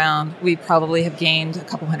rolled around, we probably have gained a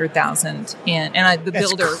couple 100,000 in. And the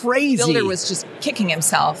builder was just kicking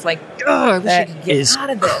himself like, I wish I could get out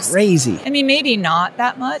of this. Crazy. I mean, maybe not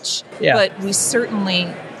that much, but we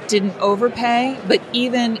certainly didn't overpay. But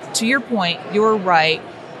even to your point, you're right.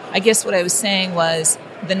 I guess what I was saying was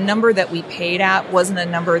the number that we paid at wasn't a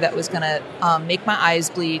number that was going to make my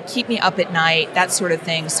eyes bleed, keep me up at night, that sort of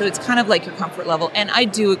thing. So it's kind of like your comfort level. And I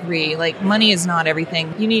do agree, like, money is not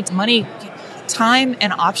everything. You need money, time,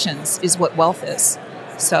 and options is what wealth is.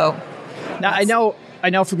 So now I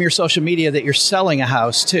know from your social media that you're selling a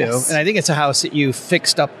house too. Yes. And I think it's a house that you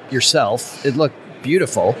fixed up yourself. It looked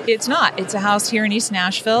beautiful. It's not. It's a house here in East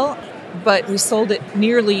Nashville, but we sold it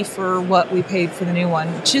nearly for what we paid for the new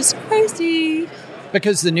one, which is crazy.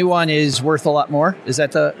 Because the new one is worth a lot more? Is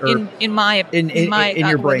that the... In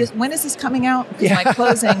your brain? When is this coming out? Because my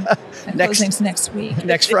closing's next week.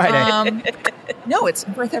 Next Friday. No, it's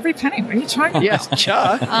worth every penny. What are you talking about? Yes,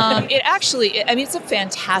 It actually, it's a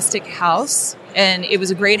fantastic house. And it was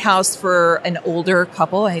a great house for an older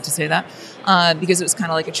couple. I hate to say that. Because it was kind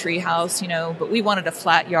of like a tree house, but we wanted a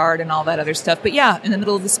flat yard and all that other stuff. But yeah, in the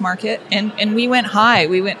middle of this market. And we went high.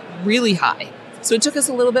 We went really high. So it took us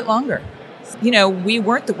a little bit longer. We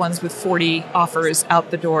weren't the ones with 40 offers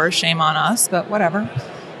out the door. Shame on us, but whatever.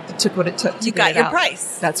 It took what it took to You got your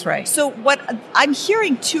price. That's right. So what I'm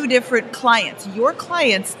hearing two different clients. Your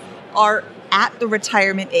clients are at the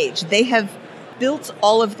retirement age. They have built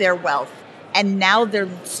all of their wealth, and now they're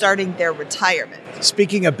starting their retirement.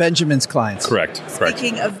 Speaking of Benjamin's clients. Correct.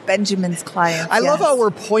 Speaking of Benjamin's clients. I love how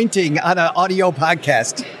we're pointing on an audio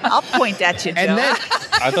podcast. I'll point at you, Joe. And then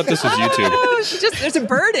I thought this was YouTube. There's a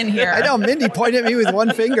bird in here. I know, Mindy pointed at me with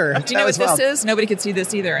one finger. Do you know what this is? Nobody could see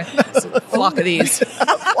this either. It's a flock of these.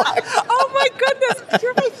 Oh my goodness.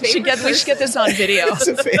 You're my favorite. We should get this on video.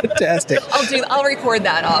 It's fantastic. I'll record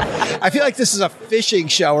that off. I feel like this is a fishing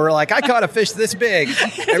show. We're like, I caught a fish this big.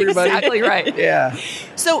 Everybody. Exactly right. Yeah.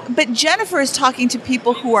 So, but Jennifer is talking to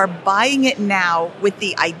people who are buying it now with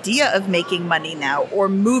the idea of making money now or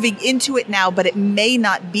moving into it now, but it may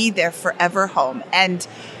not be their forever home. And,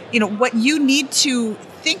 what you need to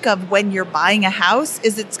think of when you're buying a house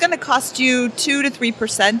is it's going to cost you 2 to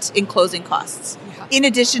 3% in closing costs, in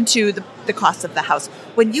addition to the cost of the house.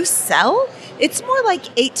 When you sell, it's more like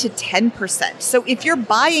 8 to 10%. So if you're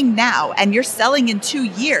buying now and you're selling in 2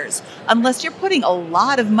 years, unless you're putting a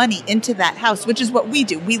lot of money into that house, which is what we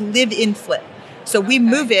do, we live in flip. So we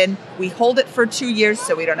move in, we hold it for 2 years,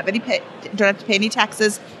 so we don't have to pay any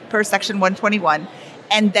taxes per Section 121,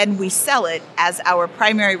 and then we sell it as our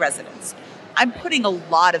primary residence. I'm putting a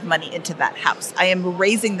lot of money into that house. I am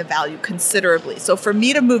raising the value considerably. So for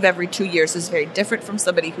me to move every 2 years is very different from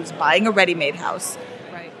somebody who's buying a ready-made house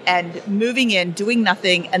and moving in, doing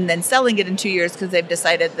nothing, and then selling it in 2 years because they've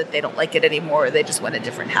decided that they don't like it anymore or they just want a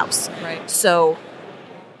different house. Right. So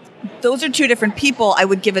those are two different people. I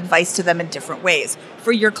would give advice to them in different ways.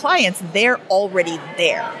 For your clients, they're already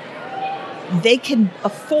there. They can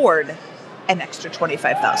afford an extra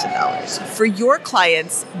 $25,000. For your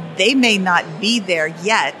clients, they may not be there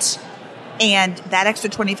yet, and that extra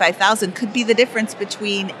 $25,000 could be the difference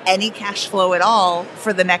between any cash flow at all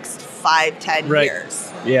for the next 5-10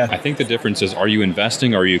 years. Yeah. I think the difference is, are you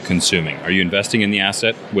investing or are you consuming? Are you investing in the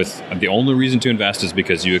asset with the only reason to invest is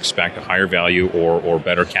because you expect a higher value or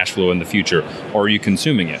better cash flow in the future? Or are you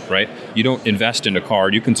consuming it, right? You don't invest in a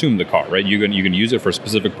car, you consume the car, right? You can use it for a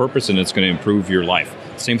specific purpose and it's going to improve your life.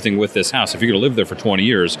 Same thing with this house. If you're going to live there for 20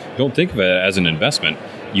 years, don't think of it as an investment.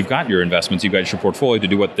 You've got your investments, you've got your portfolio to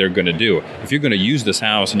do what they're going to do. If you're going to use this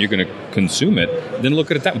house and you're going to consume it, then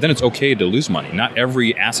look at it that way. Then it's okay to lose money. Not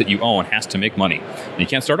every asset you own has to make money. And you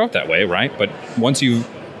can't start out that way, right? But once you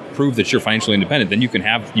prove that you're financially independent, then you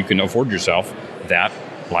can afford yourself that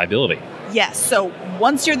liability. Yes. So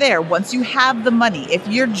once you're there, once you have the money, if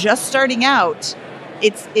you're just starting out,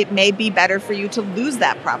 it may be better for you to lose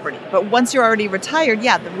that property. But once you're already retired,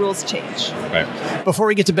 the rules change. Right. Before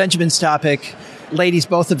we get to Benjamin's topic, ladies,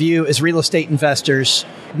 both of you as real estate investors,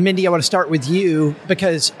 Mindy, I want to start with you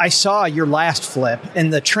because I saw your last flip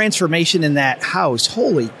and the transformation in that house.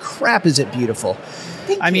 Holy crap, is it beautiful.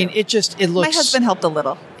 Thank you. Mean, it looks... My husband helped a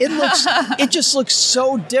little. It just looks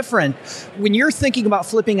so different. When you're thinking about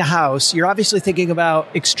flipping a house, you're obviously thinking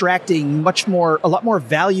about extracting a lot more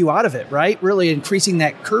value out of it, right? Really increasing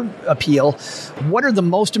that curb appeal. What are the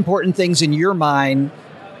most important things in your mind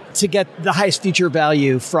to get the highest future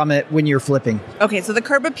value from it when you're flipping? Okay, so the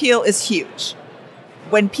curb appeal is huge.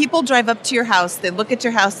 When people drive up to your house, they look at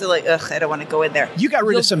your house, they're like, ugh, I don't want to go in there. You got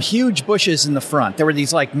rid of some huge bushes in the front. There were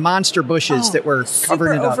these monster bushes that were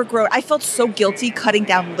covering it up. Super overgrown. I felt so guilty cutting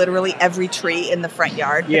down literally every tree in the front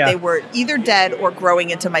yard. But they were either dead or growing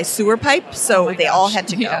into my sewer pipe, so they all had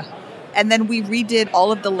to go. Yeah. And then we redid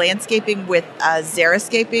all of the landscaping with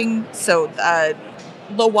xeriscaping, so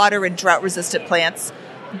low water and drought resistant plants,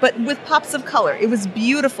 but with pops of color. It was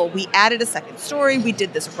beautiful. We added a second story. We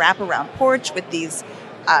did this wraparound porch with these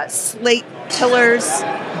slate pillars,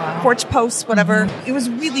 porch posts, whatever. Mm-hmm. It was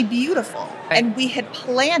really beautiful. Right. And we had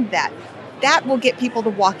planned that. That will get people to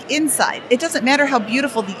walk inside. It doesn't matter how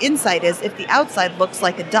beautiful the inside is if the outside looks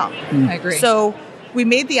like a dump. I agree. So we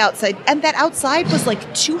made the outside, and that outside was like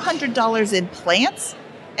 $200 in plants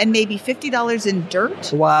and maybe $50 in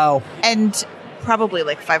dirt. Wow. And probably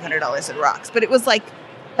like $500 in rocks, but it was like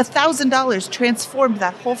 $1,000 transformed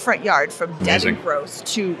that whole front yard from dead and gross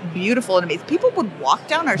to beautiful and amazing. People would walk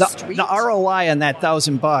down our street. The ROI on that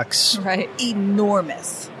 $1,000, right?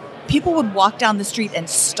 Enormous. People would walk down the street and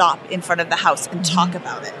stop in front of the house and talk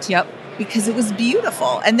about it. Yep. Because it was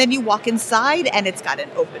beautiful. And then you walk inside and it's got an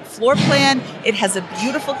open floor plan. It has a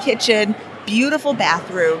beautiful kitchen, beautiful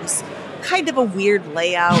bathrooms, kind of a weird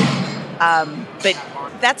layout. But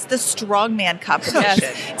that's the strongman competition.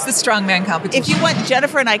 Yes, it's the strongman competition. If you want,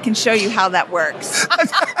 Jennifer and I can show you how that works.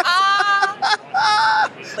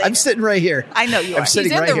 I'm sitting right here. I know you are. I'm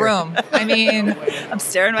sitting He's in right the here. room. I mean, I'm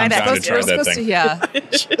staring right I'm at down you. to try that thing. Yeah.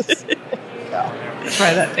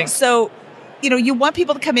 Try that thing. So, you want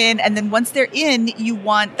people to come in, and then once they're in, you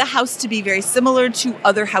want the house to be very similar to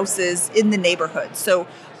other houses in the neighborhood. So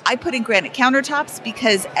I put in granite countertops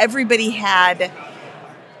because everybody had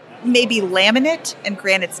maybe laminate, and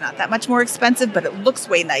granite's not that much more expensive, but it looks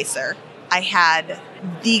way nicer. I had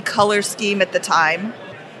the color scheme at the time.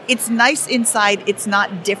 It's nice inside. It's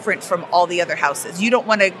not different from all the other houses. You don't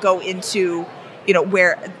want to go into,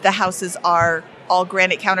 where the houses are all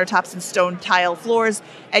granite countertops and stone tile floors,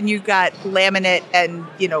 and you've got laminate and,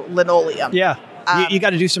 linoleum. Yeah. You got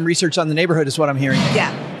to do some research on the neighborhood is what I'm hearing.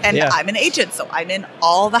 Yeah. And I'm an agent, so I'm in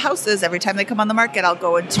all the houses. Every time they come on the market, I'll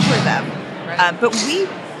go and tour them. Right. But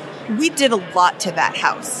we did a lot to that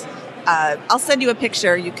house. I'll send you a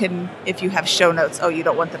picture. You can, if you have show notes. Oh, you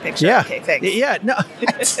don't want the picture? Yeah. Okay, thanks. Yeah, no.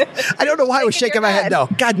 I don't know why I was shaking my head, though.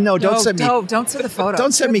 God, no, don't send me. No, don't send the photo.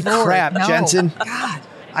 Don't send me Good Lord, crap, no. Jensen. God.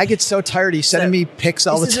 I get so tired of you sending me pics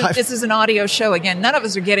all the time. This is an audio show. Again, none of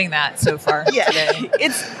us are getting that so far today.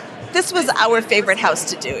 This was our favorite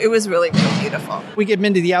house to do. It was really, really beautiful. We get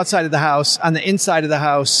into the outside of the house. On the inside of the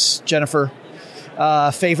house, Jennifer,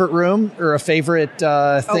 favorite room or a favorite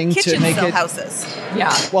thing to make it? Houses.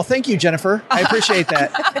 Yeah. Well, thank you, Jennifer. I appreciate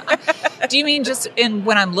that. Do you mean just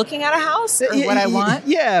when I'm looking at a house or what I want?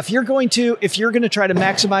 Yeah. If you're going to try to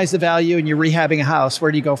maximize the value and you're rehabbing a house,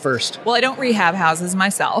 where do you go first? Well, I don't rehab houses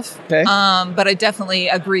myself. Okay. But I definitely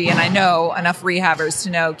agree. And I know enough rehabbers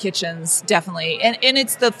to know kitchens definitely. And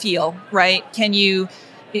it's the feel, right?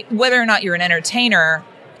 Whether or not you're an entertainer,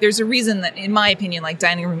 there's a reason that, in my opinion, like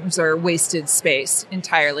dining rooms are wasted space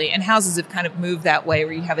entirely. And houses have kind of moved that way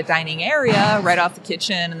where you have a dining area right off the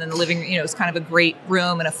kitchen and then the living room, it's kind of a great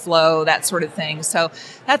room and a flow, that sort of thing. So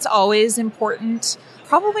that's always important.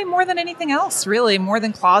 Probably more than anything else, really, more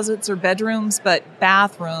than closets or bedrooms, but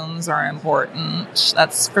bathrooms are important.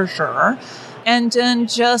 That's for sure. And then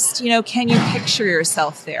just, can you picture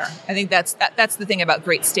yourself there? I think that's the thing about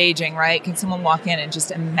great staging, right? Can someone walk in and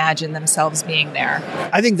just imagine themselves being there?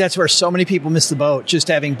 I think that's where so many people miss the boat, just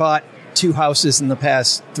having bought 2 houses in the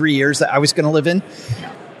past 3 years that I was going to live in.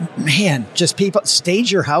 Man, just people,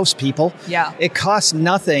 stage your house, people. Yeah. It costs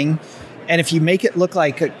nothing. And if you make it look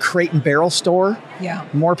like a crate and barrel store,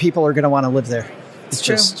 more people are going to want to live there. It's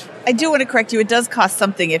true. just... I do want to correct you. It does cost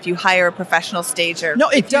something if you hire a professional stager. No,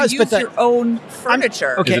 it does, you but use your own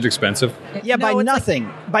furniture. Okay. Is it expensive? Yeah, by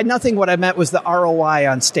nothing. By nothing, what I meant was the ROI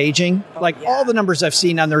on staging. All the numbers I've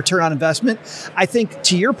seen on the return on investment. I think,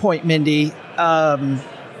 to your point, Mindy...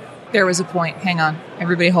 there was a point. Hang on.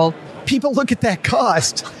 Everybody hold. People look at that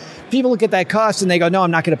cost. And they go, no,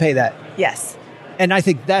 I'm not going to pay that. Yes. And I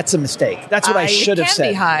think that's a mistake. That's what I should have said. It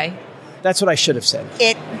can be high. That's what I should have said.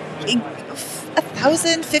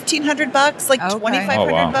 $1,000, $1,500, like Okay.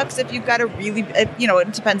 $2,500 if you've got a really,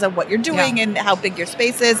 it depends on what you're doing and how big your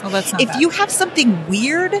space is. Well, that's not if bad. you have something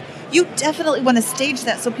weird, you definitely want to stage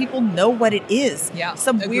that so people know what it is. Yeah,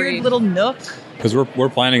 Some agreed. weird little nook. Because we're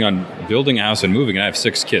planning on building a house and moving, and I have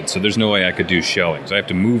 6 kids, so there's no way I could do showings. I have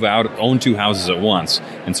to move out, own 2 houses at once,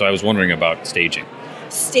 and so I was wondering about staging.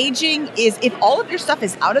 Staging is, if all of your stuff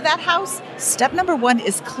is out of that house, step number 1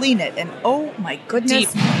 is clean it. And oh my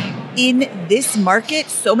goodness, in this market,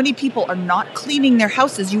 so many people are not cleaning their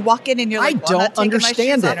houses. You walk in and you're like, I don't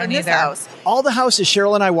understand it. in this house. All the houses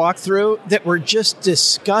Cheryl and I walked through that were just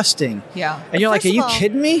disgusting. Yeah. And you're like, are First you of all,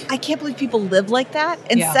 kidding me? I can't believe people live like that.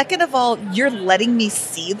 And Yeah. second of all, you're letting me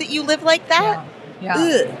see that you live like that. Yeah.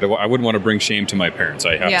 Ugh. But I wouldn't want to bring shame to my parents.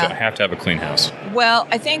 I have to have a clean house. Well,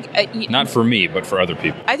 I think... Not for me, but for other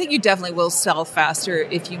people. I think you definitely will sell faster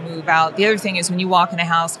if you move out. The other thing is when you walk in a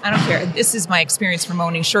house, I don't care. This is my experience from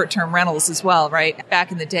owning short-term rentals as well, right?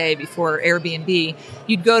 Back in the day before Airbnb,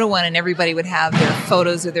 you'd go to one and everybody would have their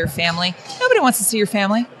photos of their family. Nobody wants to see your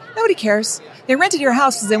family. Nobody cares. They rented your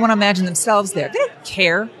house because they want to imagine themselves there. They don't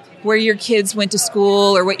care where your kids went to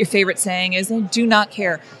school or what your favorite saying is. They do not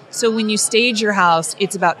care. So when you stage your house,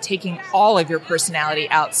 it's about taking all of your personality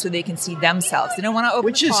out so they can see themselves. They don't want to open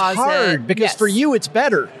Which the is closet. hard because Yes. for you, it's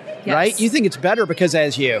better. Yes. right? You think it's better because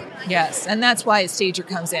as you. Yes, and that's why a stager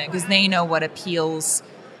comes in, because they know what appeals.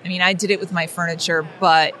 I mean, I did it with my furniture,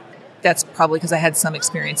 but that's probably because I had some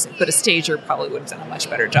experience. But a stager probably would have done a much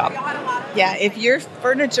better job. Yeah, if your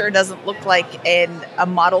furniture doesn't look like in a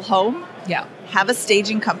model home, have a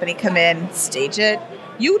staging company come in, stage it.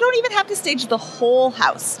 You don't even have to stage the whole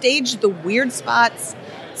house. Stage the weird spots,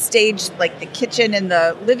 stage like the kitchen and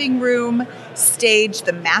the living room, stage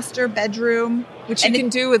the master bedroom. Which you can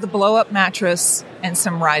do with a blow-up mattress and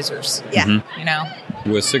some risers. Yeah. Mm-hmm. You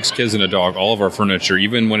know? With 6 kids and a dog, all of our furniture,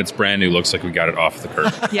 even when it's brand new, looks like we got it off the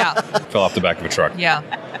curb. Yeah. Fell off the back of a truck. Yeah.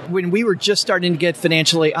 When we were just starting to get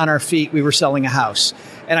financially on our feet, we were selling a house.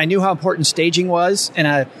 And I knew how important staging was, and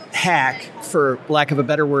a hack, for lack of a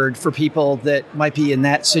better word, for people that might be in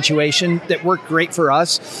that situation that worked great for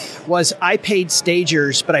us was I paid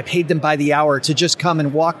stagers, but I paid them by the hour to just come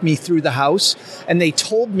and walk me through the house. And they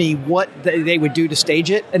told me what they would do to stage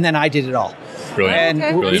it, and then I did it all. Brilliant.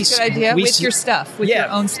 Okay, Brilliant. that's a good idea. With your stuff, with your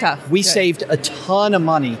own stuff. We Good. saved a ton of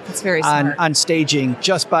money That's very smart. on staging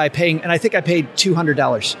just by paying, and I think I paid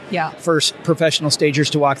 $200 for professional stagers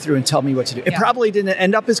to walk through and tell me what to do. It probably didn't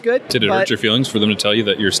end up as good. Did it hurt your feelings for them to tell you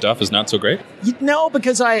that your stuff is not so great? No,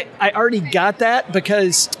 because I already got that,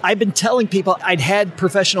 because I've been telling people I'd had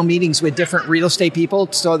professional meetings with different real estate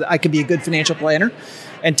people so that I could be a good financial planner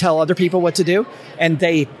and tell other people what to do. And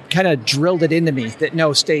they kind of drilled it into me that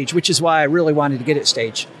no, stage, which is why I really wanted to get it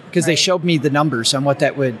staged, because they showed me the numbers on what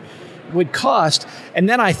that would cost. And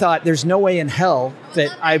then I thought, there's no way in hell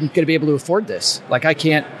that I'm going to be able to afford this. Like, I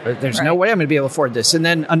can't, there's no way I'm going to be able to afford this. And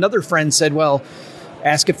then another friend said, well,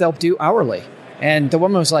 ask if they'll do hourly. And the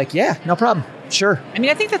woman was like, yeah, no problem. Sure. I mean,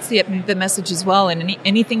 I think that's the message as well. And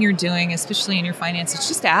anything you're doing, especially in your finances,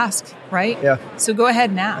 just ask, right? Yeah. So go ahead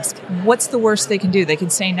and ask. What's the worst they can do? They can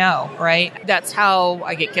say no, right? That's how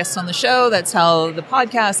I get guests on the show. That's how the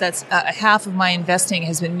podcast, that's half of my investing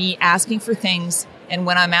has been me asking for things. And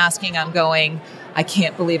when I'm asking, I'm going, I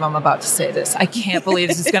can't believe I'm about to say this. I can't believe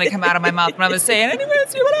this is going to come out of my mouth. But I'm going to say it anyway,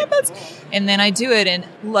 see what happens. And then I do it, and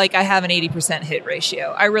like I have an 80% hit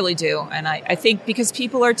ratio. I really do. And I think because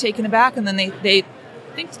people are taken aback, and then they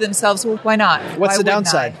think to themselves, well, why not? What's the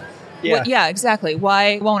downside? Yeah, exactly.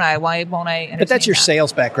 Why won't I? Why won't I? But that's your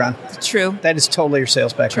sales background. True. That is totally your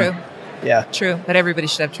sales background. True. Yeah. True. But everybody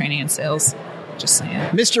should have training in sales. Just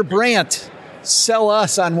saying. Mr. Brandt, sell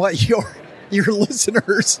us on what your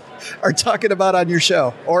listeners are talking about on your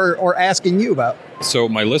show or asking you about. So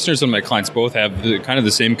my listeners and my clients both have kind of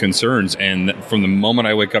the same concerns, and from the moment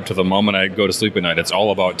I wake up to the moment I go to sleep at night, it's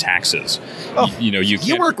all about taxes. Oh,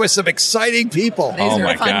 you work with some exciting people. Oh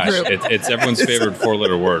my gosh, it's everyone's favorite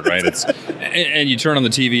 4-letter word, right? It's and you turn on the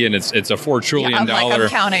TV and it's a $4 trillion. I'm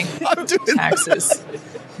counting I'm doing taxes.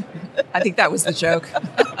 I think that was the joke.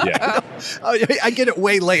 Yeah. I get it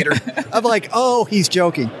way later. I'm like, oh, he's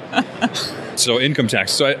joking. So income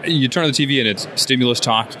tax. So you turn on the TV and it's stimulus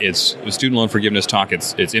talk, it's student loan forgiveness talk,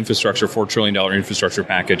 it's infrastructure, $4 trillion infrastructure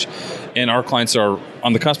package. And our clients are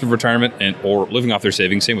on the cusp of retirement or living off their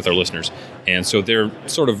savings, same with our listeners. And so they're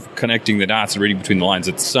sort of connecting the dots and reading between the lines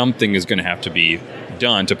that something is going to have to be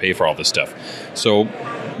done to pay for all this stuff. So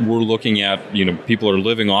we're looking at, people are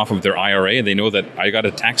living off of their IRA, and they know that I got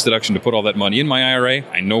a tax deduction to put all that money in my IRA.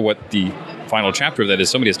 I know what the final chapter of that is.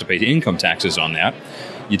 Somebody has to pay income taxes on that.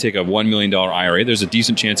 You take a $1 million IRA, there's a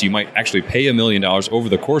decent chance you might actually pay $1 million over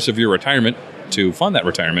the course of your retirement to fund that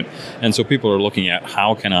retirement. And so people are looking at,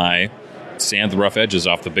 how can I sand the rough edges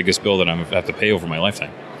off the biggest bill that I'm going to have to pay over my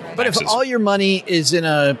lifetime? But Taxes. if all your money is in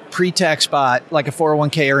a pre-tax spot, like a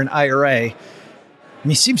 401k or an IRA,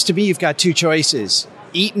 it seems to me you've got two choices.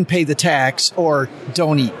 Eat and pay the tax, or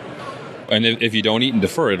don't eat. And if you don't eat and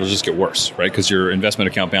defer, it'll just get worse, right? Because your investment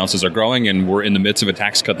account balances are growing, and we're in the midst of a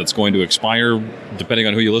tax cut that's going to expire, depending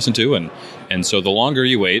on who you listen to. And so the longer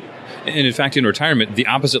you wait, and in fact, in retirement, the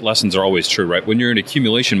opposite lessons are always true, right? When you're in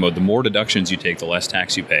accumulation mode, the more deductions you take, the less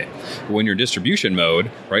tax you pay. But when you're in distribution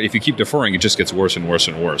mode, right, if you keep deferring, it just gets worse and worse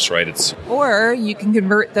and worse, right? Or you can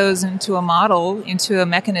convert those into a model, into a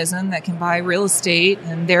mechanism that can buy real estate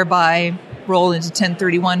and thereby roll into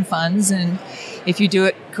 1031 funds. And if you do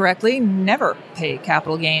it correctly, never pay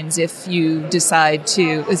capital gains if you decide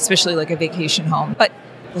to, especially like a vacation home. But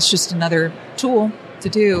it's just another tool to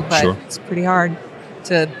do, but Sure. It's pretty hard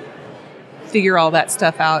to figure all that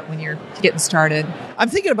stuff out when you're getting started. I'm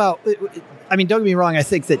thinking about, don't get me wrong, I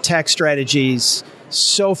think that tax strategies,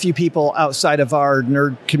 so few people outside of our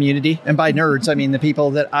nerd community, and by nerds, I mean the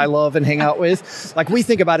people that I love and hang out with, like we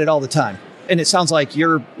think about it all the time. And it sounds like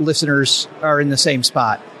your listeners are in the same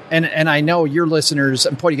spot. And I know your listeners,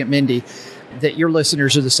 I'm pointing at Mindy, that your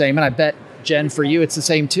listeners are the same. And I bet Jen, for you, it's the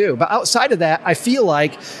same too. But outside of that, I feel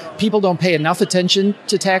like people don't pay enough attention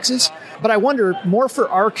to taxes. But I wonder, more for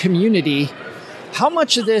our community, how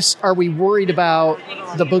much of this are we worried about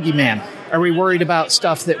the boogeyman? Are we worried about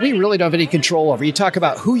stuff that we really don't have any control over? You talk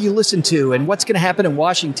about who you listen to and what's going to happen in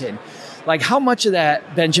Washington. Like, how much of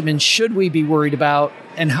that, Benjamin, should we be worried about?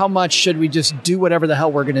 And how much should we just do whatever the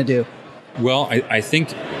hell we're going to do? Well, I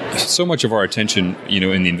think so much of our attention,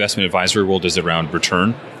 in the investment advisory world is around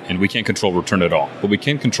return, and we can't control return at all. But we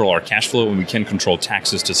can control our cash flow, and we can control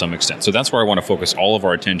taxes to some extent. So that's where I want to focus all of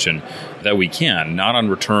our attention that we can, not on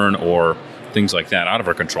return or things like that out of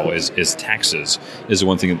our control, is taxes is the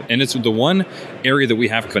one thing. And it's the one area that we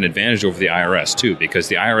have an advantage over the IRS too, because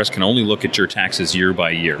the IRS can only look at your taxes year by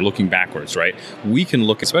year, looking backwards, right? We can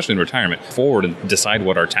look, especially in retirement, forward and decide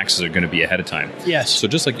what our taxes are going to be ahead of time. Yes. So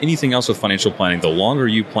just like anything else with financial planning, the longer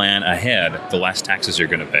you plan ahead, the less taxes you're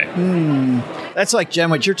going to pay. That's like, Jen,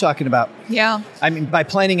 what you're talking about. Yeah. I mean, by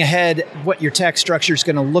planning ahead what your tax structure is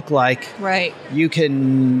going to look like, right, you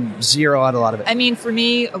can zero out a lot of it. I mean, for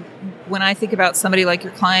me, when I think about somebody like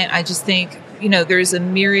your client, I just think, there's a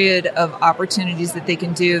myriad of opportunities that they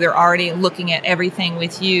can do. They're already looking at everything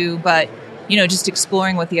with you, but, just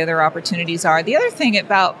exploring what the other opportunities are. The other thing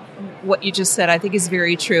about what you just said, I think is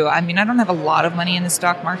very true. I mean, I don't have a lot of money in the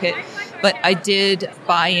stock market, but I did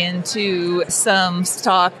buy into some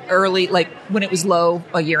stock early, like when it was low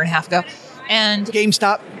a year and a half ago. And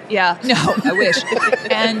GameStop? Yeah, no, I wish.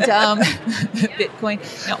 And Bitcoin,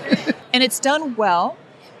 no. And it's done well.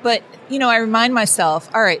 But, I remind myself,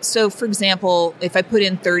 all right, so for example, if I put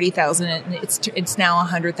in $30,000 and it's now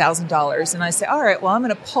 $100,000, and I say, all right, well, I'm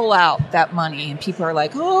going to pull out that money. And people are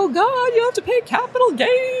like, oh, God, you have to pay capital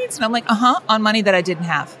gains. And I'm like, on money that I didn't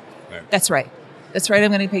have. Right. That's right.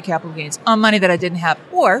 I'm going to pay capital gains on money that I didn't have.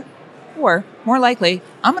 Or more likely,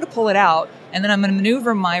 I'm going to pull it out, and then I'm going to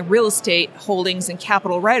maneuver my real estate holdings and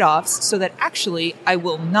capital write-offs so that actually I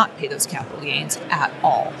will not pay those capital gains at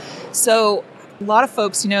all. So a lot of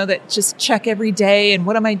folks, that just check every day and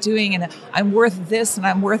what am I doing? And I'm worth this and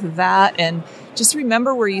I'm worth that. And just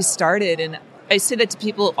remember where you started. And I say that to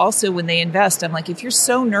people also when they invest. I'm like, if you're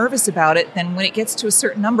so nervous about it, then when it gets to a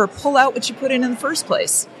certain number, pull out what you put in the first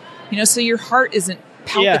place. So your heart isn't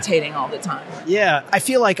palpitating all the time. Yeah. I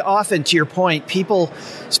feel like often, to your point, people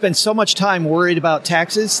spend so much time worried about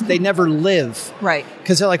taxes, they never live. Right.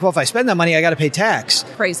 Because they're like, well, if I spend that money, I got to pay tax.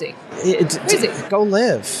 Crazy. Go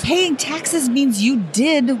live. Paying taxes means you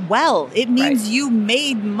did well. It means you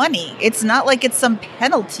made money. It's not like it's some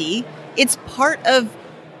penalty. It's part of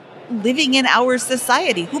living in our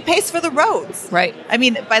society. Who pays for the roads? Right. I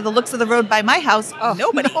mean, by the looks of the road by my house,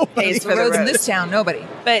 nobody pays for the roads in this town. Nobody.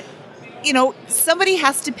 But somebody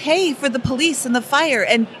has to pay for the police and the fire,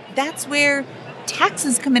 and that's where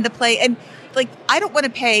taxes come into play. And I don't want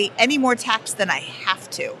to pay any more tax than I have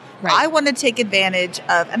to. Right. I want to take advantage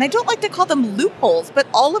of, and I don't like to call them loopholes, but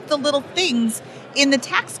all of the little things in the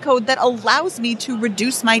tax code that allows me to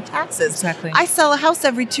reduce my taxes. Exactly. I sell a house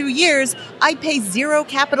every 2 years. I pay zero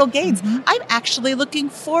capital gains. Mm-hmm. I'm actually looking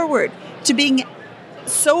forward to being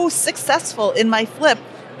so successful in my flip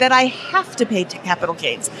that I have to pay capital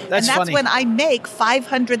gains. That's funny. When I make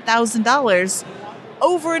 $500,000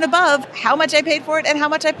 over and above how much I paid for it and how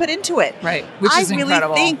much I put into it. Right. Which is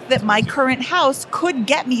incredible. I really think that my current house could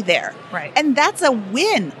get me there. Right. And that's a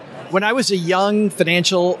win. When I was a young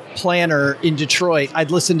financial planner in Detroit, I'd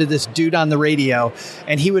listen to this dude on the radio,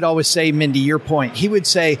 and he would always say, Mindy, your point. He would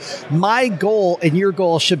say, my goal and your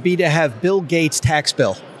goal should be to have Bill Gates' tax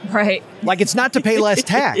bill. Right. Like, it's not to pay less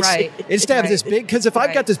tax. Right. It's to have this big, because if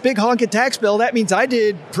I've got this big honking tax bill, that means I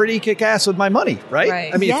did pretty kick-ass with my money,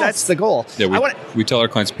 right? I mean, if that's the goal. Yeah, we tell our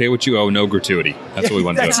clients, pay what you owe, no gratuity. That's what we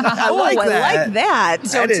want to do. I like that.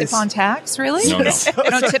 Don't tip on tax, really? No. I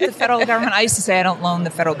don't tip the federal government. I used to say I don't loan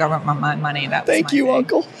the federal government my money. Thank you,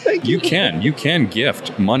 Uncle. Thank you. You can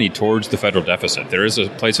gift money towards the federal deficit. There is a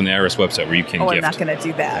place on the IRS website where you can gift. I'm not going to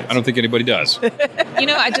do that. I don't think anybody does.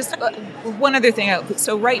 I just, one other thing.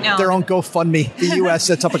 So right now. Their own GoFundMe. The U.S.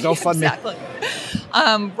 sets up a GoFundMe. Exactly.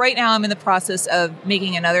 Right now, I'm in the process of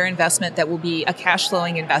making another investment that will be a cash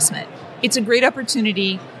flowing investment. It's a great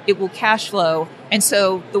opportunity. It will cash flow. And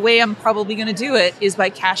so the way I'm probably going to do it is by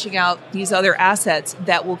cashing out these other assets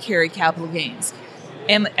that will carry capital gains.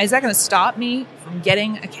 And is that going to stop me from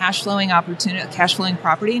getting a cash flowing opportunity, a cash flowing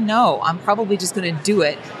property, no, I'm probably just going to do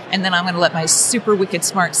it. And then I'm going to let my super wicked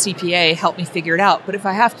smart CPA help me figure it out. But if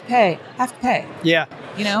I have to pay, I have to pay. Yeah.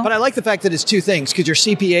 You know? But I like the fact that it's two things, because your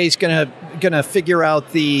CPA is gonna figure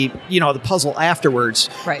out the puzzle afterwards.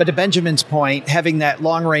 Right. But to Benjamin's point, having that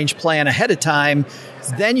long range plan ahead of time,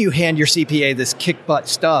 then you hand your CPA this kick butt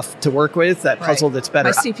stuff to work with, that puzzle that's better.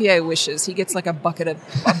 My CPA wishes he gets like a bucket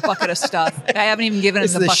of stuff. I haven't even given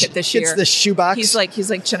him the bucket this year. It's the shoebox. He's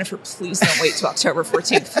like, Jennifer, please don't wait till October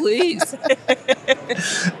 14th, please.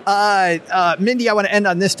 Mindy, I want to end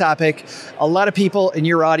on this topic. A lot of people in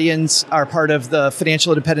your audience are part of the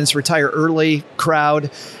Financial Independence Retire Early crowd.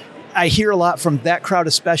 I hear a lot from that crowd,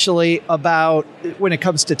 especially about when it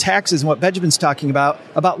comes to taxes and what Benjamin's talking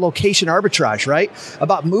about location arbitrage, right?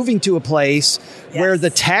 About moving to a place where the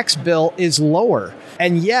tax bill is lower.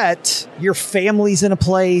 And yet your family's in a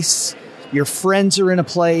place, your friends are in a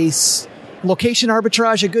place. Location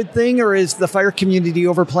arbitrage a good thing, or is the fire community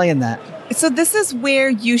overplaying that? So this is where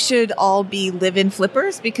you should all be live-in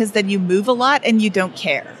flippers, because then you move a lot and you don't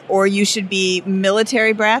care. Or you should be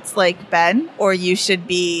military brats like Ben, or you should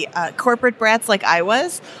be corporate brats like I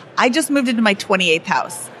was. I just moved into my 28th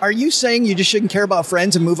house. Are you saying you just shouldn't care about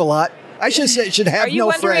friends and move a lot? I should say should have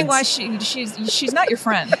no friends. Are you wondering why she's not your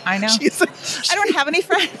friend? I know. I don't have any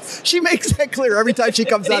friends. She makes that clear every time she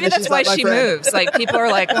comes on. Maybe that's why she moves. Like, people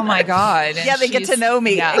are like, oh my God. And they get to know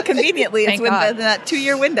me. Yeah. Conveniently, it's within that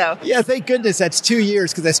 2-year window. Yeah, thank goodness that's 2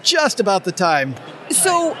 years, because that's just about the time.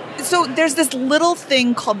 So there's this little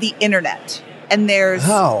thing called the internet, and there's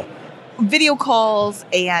video calls,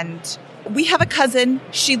 and we have a cousin.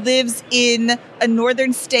 She lives in a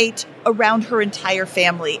northern state around her entire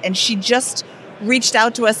family, and she just reached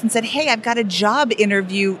out to us and said, hey, I've got a job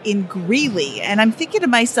interview in Greeley. And I'm thinking to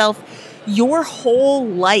myself, your whole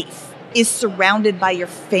life is surrounded by your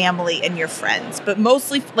family and your friends, but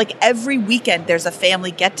mostly like every weekend there's a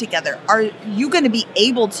family get together. Are you going to be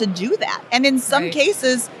able to do that? And in some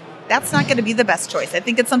cases, that's not going to be the best choice. I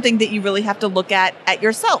think it's something that you really have to look at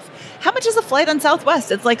yourself. How much is a flight on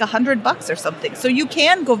Southwest? It's like $100 or something. So you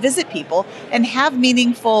can go visit people and have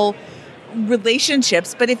meaningful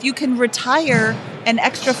relationships. But if you can retire an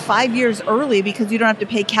extra 5 years early because you don't have to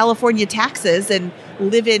pay California taxes and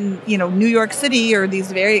live in, New York City or these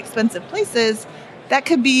very expensive places, that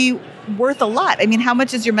could be worth a lot. I mean, how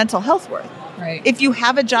much is your mental health worth? Right. If you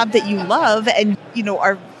have a job that you love and,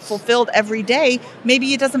 are fulfilled every day,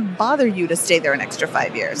 maybe it doesn't bother you to stay there an extra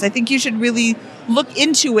 5 years. I think you should really look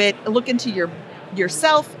into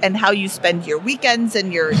yourself and how you spend your weekends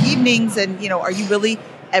and your evenings. And, are you really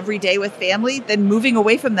every day with family? Then moving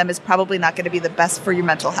away from them is probably not going to be the best for your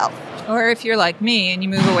mental health. Or if you're like me and you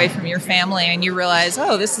move away from your family and you realize,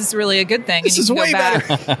 oh, this is really a good thing. This and you is way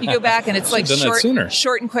better. You go back and it's like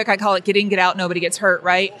short and quick. I call it get in, get out. Nobody gets hurt,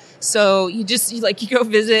 right? So you go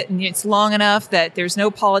visit and it's long enough that there's no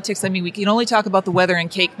politics. I mean, we can only talk about the weather and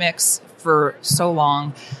cake mix for so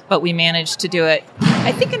long, but we managed to do it.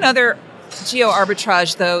 I think another geo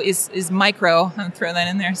arbitrage, though, is micro. I'm going to throw that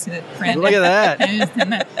in there. See that print? Look at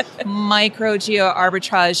that. Micro geo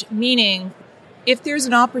arbitrage, meaning if there's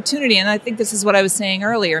an opportunity, and I think this is what I was saying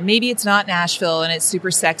earlier, maybe it's not Nashville and it's super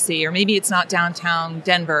sexy, or maybe it's not downtown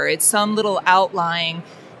Denver. It's some little outlying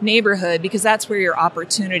neighborhood because that's where your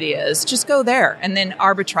opportunity is. Just go there and then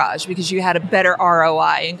arbitrage because you had a better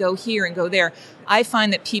ROI, and go here and go there. I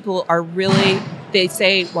find that people are they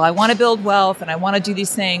say, well, I want to build wealth and I want to do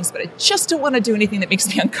these things, but I just don't want to do anything that makes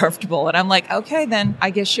me uncomfortable. And I'm like, okay, then I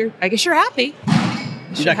guess you're happy.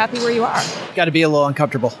 You're happy where you are. Got to be a little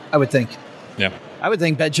uncomfortable, I would think. Yeah. I would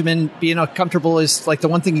think, Benjamin, being uncomfortable is like the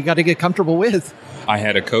one thing you got to get comfortable with. I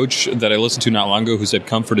had a coach that I listened to not long ago who said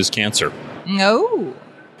comfort is cancer. No.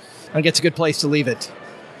 I think it's a good place to leave it.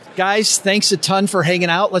 Guys, thanks a ton for hanging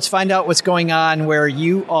out. Let's find out what's going on where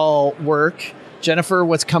you all work. Jennifer,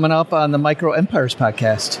 what's coming up on the Micro Empires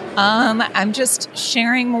podcast? I'm just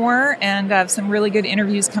sharing more, and I have some really good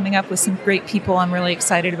interviews coming up with some great people. I'm really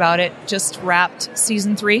excited about it. Just wrapped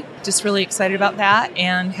season 3. Just really excited about that,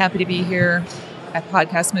 and happy to be here at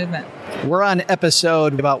Podcast Movement. We're on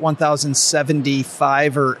episode about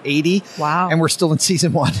 1075 or 80. Wow. And we're still in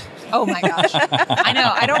season 1. Oh my gosh. I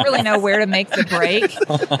know. I don't really know where to make the break.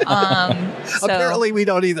 So apparently we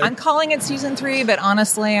don't either. I'm calling it season 3, but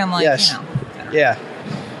honestly, I'm like, Yeah.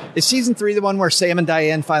 Is season 3 the one where Sam and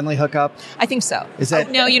Diane finally hook up? I think so. Is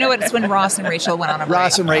that? No, you know what? It's when Ross and Rachel went on a break.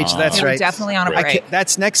 Ross and Rachel, that's They were right. definitely on a break.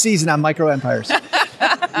 That's next season on Micro Empires.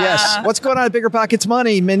 Yes. What's going on at Bigger Pockets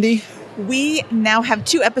Money, Mindy? We now have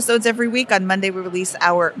 2 episodes every week. On Monday, we release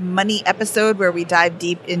our money episode where we dive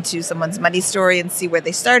deep into someone's money story and see where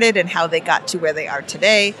they started and how they got to where they are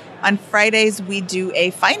today. On Fridays, we do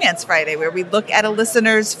a Finance Friday where we look at a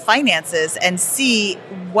listener's finances and see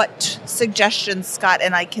what suggestions Scott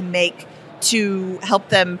and I can make to help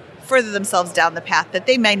them further themselves down the path that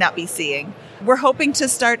they may not be seeing. We're hoping to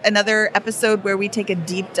start another episode where we take a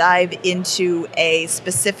deep dive into a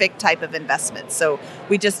specific type of investment. So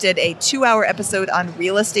we just did a 2-hour episode on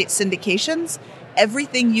real estate syndications.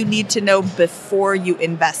 Everything you need to know before you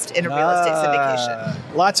invest in a real estate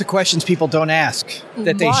syndication. Lots of questions people don't ask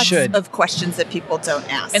that they should. Lots of questions that people don't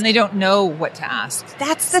ask. And they don't know what to ask.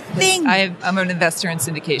 That's the thing. I'm an investor in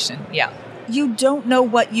syndication. Yeah. You don't know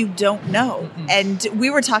what you don't know. Mm-hmm. And we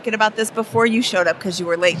were talking about this before you showed up because you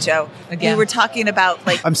were late, Joe. Again. We were talking about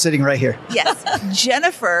I'm sitting right here. Yes.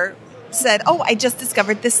 Jennifer said, I just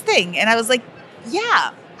discovered this thing. And I was like,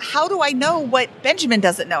 yeah. How do I know what Benjamin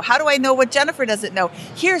doesn't know? How do I know what Jennifer doesn't know?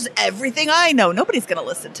 Here's everything I know. Nobody's going to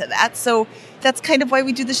listen to that. So that's kind of why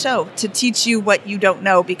we do the show, to teach you what you don't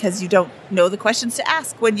know because you don't know the questions to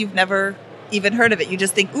ask when you've never even heard of it. You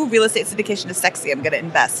just think, ooh, real estate syndication is sexy. I'm going to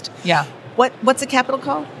invest. Yeah. What's a capital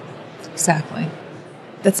call? Exactly.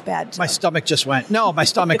 That's bad. My stomach just went. No, my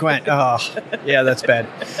stomach went. Oh, yeah, that's bad.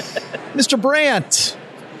 Mr. Brandt,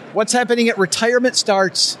 what's happening at Retirement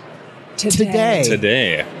Starts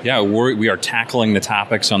today? Yeah, we are tackling the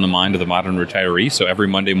topics on the mind of the modern retiree. So every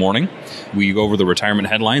Monday morning, we go over the retirement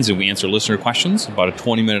headlines and we answer listener questions, about a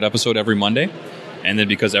 20-minute episode every Monday. And then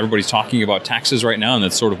because everybody's talking about taxes right now, and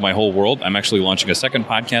that's sort of my whole world, I'm actually launching a second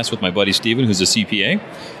podcast with my buddy Steven, who's a CPA,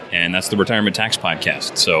 and that's the Retirement Tax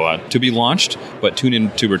Podcast. So to be launched, but tune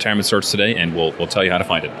in to Retirement Starts today, and we'll tell you how to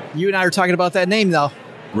find it. You and I are talking about that name, though.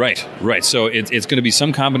 Right. So it's going to be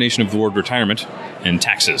some combination of the word retirement and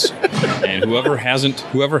taxes. And whoever has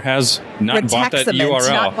not bought that URL.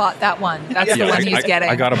 Not bought that one. That's the one he's getting.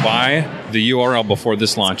 I got to buy the URL before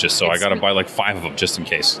this launches, so I got to buy like 5 of them just in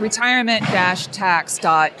case.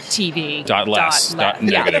 Retirement-tax.tv. .less.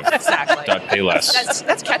 .negative. Yeah, exactly. .pay less.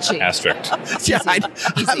 That's catchy. Asterisk. Yeah, I'm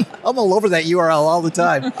all over that URL all the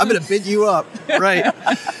time. I'm going to bid you up. Right.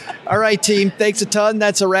 All right, team. Thanks a ton.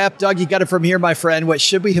 That's a wrap. Doug, you got it from here, my friend. What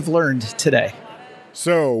should we have learned today?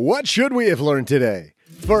 So, what should we have learned today?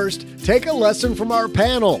 First, take a lesson from our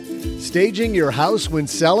panel. Staging your house when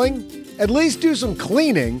selling? At least do some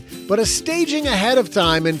cleaning, but a staging ahead of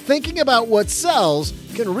time and thinking about what sells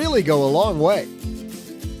can really go a long way.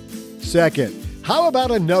 Second, how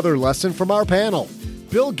about another lesson from our panel?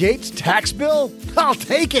 Bill Gates' tax bill? I'll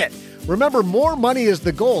take it! Remember, more money is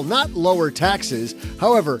the goal, not lower taxes.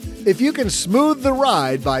 However, if you can smooth the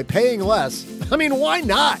ride by paying less, why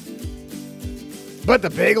not? But the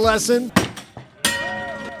big lesson?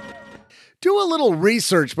 Do a little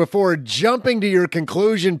research before jumping to your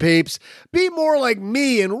conclusion, peeps. Be more like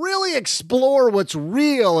me and really explore what's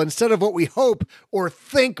real instead of what we hope or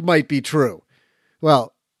think might be true.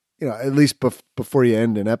 Well, at least before you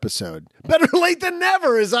end an episode. Better late than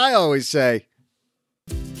never, as I always say.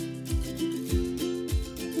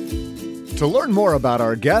 To learn more about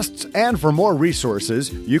our guests and for more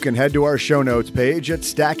resources, you can head to our show notes page at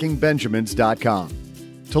stackingbenjamins.com.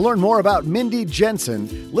 To learn more about Mindy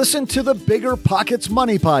Jensen, listen to the Bigger Pockets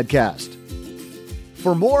Money podcast.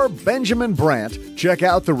 For more Benjamin Brandt, check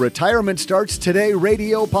out the Retirement Starts Today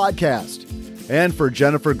radio podcast. And for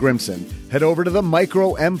Jennifer Grimson, head over to the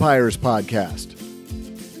Micro Empires podcast.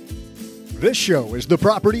 This show is the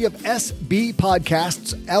property of SB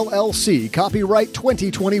Podcasts, LLC, copyright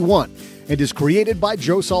 2021, and is created by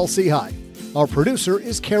Joe Salsihai. Our producer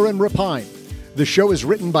is Karen Rapine. The show is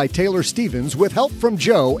written by Taylor Stevens with help from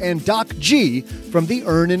Joe and Doc G from the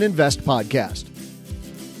Earn and Invest podcast.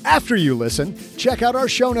 After you listen, check out our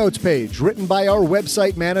show notes page written by our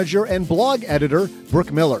website manager and blog editor,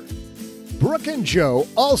 Brooke Miller. Brooke and Joe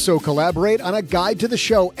also collaborate on a guide to the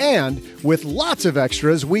show and with lots of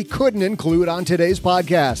extras we couldn't include on today's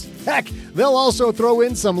podcast. Heck, they'll also throw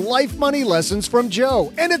in some life money lessons from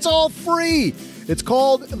Joe, and it's all free. It's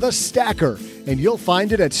called The Stacker, and you'll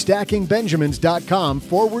find it at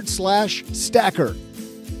stackingbenjamins.com/stacker.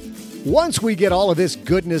 Once we get all of this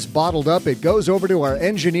goodness bottled up, it goes over to our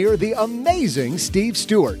engineer, the amazing Steve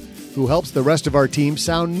Stewart, who helps the rest of our team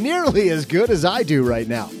sound nearly as good as I do right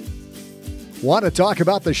now. Want to talk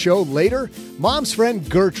about the show later? Mom's friend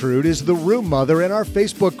Gertrude is the room mother in our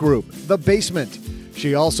Facebook group, The Basement.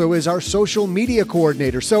 She also is our social media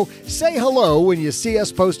coordinator, so say hello when you see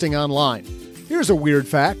us posting online. Here's a weird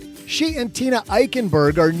fact. She and Tina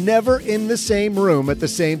Eichenberg are never in the same room at the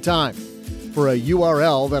same time. For a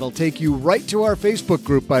URL that'll take you right to our Facebook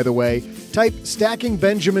group, by the way, Type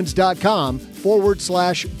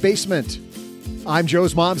stackingbenjamins.com/basement. I'm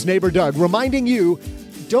Joe's mom's neighbor, Doug, reminding you,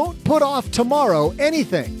 don't put off tomorrow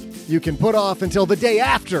anything you can put off until the day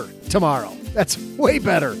after tomorrow. That's way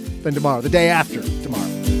better than tomorrow, the day after tomorrow.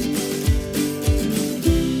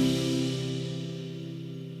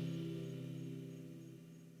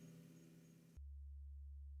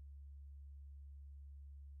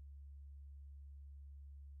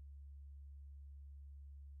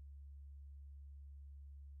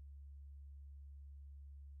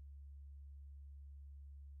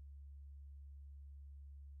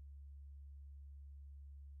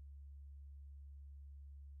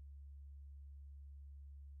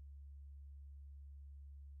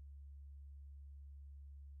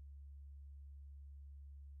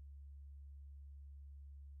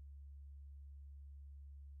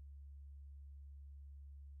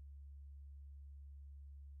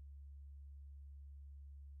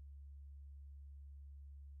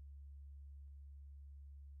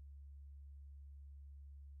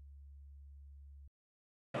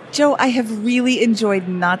 Joe, I have really enjoyed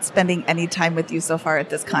not spending any time with you so far at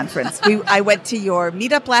this conference. I went to your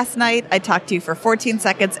meetup last night. I talked to you for 14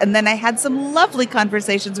 seconds, and then I had some lovely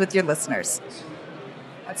conversations with your listeners.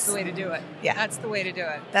 That's the way to do it. Yeah. That's the way to do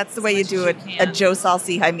it. That's the way you do it. A Joe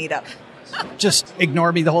Salsi High meetup. Just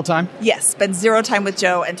ignore me the whole time? Yes, spend zero time with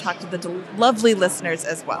Joe and talk to the lovely listeners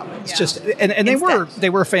as well. It's just, and they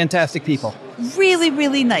were fantastic people. Really,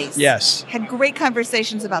 really nice. Yes. Had great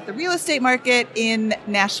conversations about the real estate market in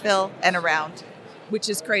Nashville and around. Which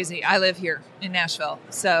is crazy. I live here in Nashville,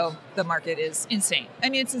 so the market is insane. I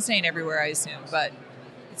mean, it's insane everywhere, I assume, but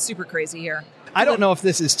it's super crazy here. I don't know if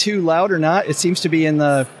this is too loud or not. It seems to be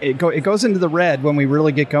it goes into the red when we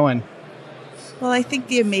really get going. Well, I think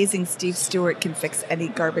the amazing Steve Stewart can fix any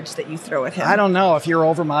garbage that you throw at him. I don't know. If you're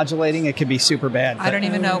over-modulating, it could be super bad. I don't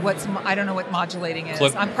even know I don't know what modulating is.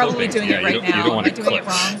 I'm probably clipping. doing it right now. Am I doing it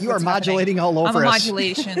wrong? You are modulating all over us. I'm a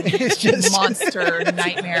modulation monster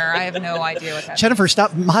nightmare. I have no idea what that Jennifer, means.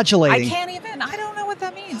 stop modulating. I can't even. I don't know what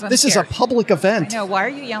that means. This is a public event. I know. Why are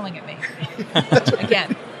you yelling at me?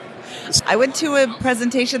 Again. I went to a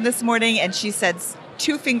presentation this morning, and she said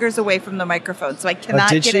 2 fingers away from the microphone, so I cannot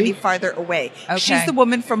get any farther away. Okay. She's the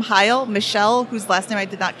woman from Heil, Michelle, whose last name I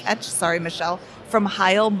did not catch. Sorry, Michelle. From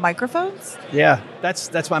Heil Microphones. Yeah,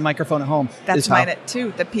 that's my microphone at home. That's mine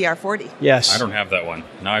too, the PR40. Yes. I don't have that one.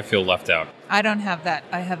 Now I feel left out. I don't have that.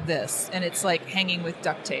 I have this, and it's like hanging with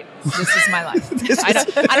duct tape. This is my life. I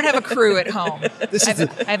don't have a crew at home. This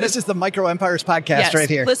is the Micro Empires podcast right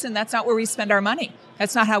here. Listen, that's not where we spend our money.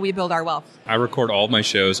 That's not how we build our wealth. I record all of my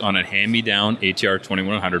shows on a hand-me-down ATR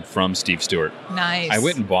 2100 from Steve Stewart. Nice. I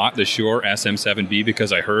went and bought the Shure SM7B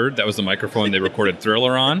because I heard that was the microphone they recorded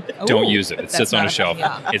Thriller on. Don't use it. It sits on a shelf.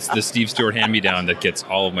 Yeah. It's the Steve Stewart hand-me-down that gets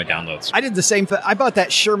all of my downloads. I did the same thing. I bought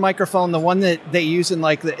that Shure microphone, the one that they use in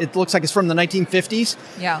it looks like it's from the 1950s.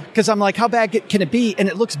 Yeah. Because I'm like, how bad can it be? And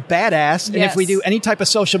it looks badass. And if we do any type of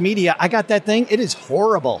social media, I got that thing. It is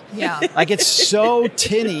horrible. Yeah. Like it's so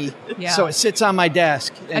tinny. Yeah. So it sits on my desk.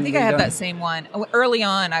 I think I have that same one. Early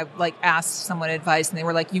on, I asked someone advice, and they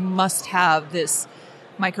were like, "You must have this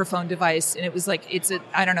microphone device." And it was like, it's a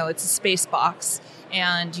space box,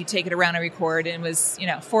 and you take it around and record. And it was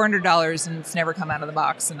 $400, and it's never come out of the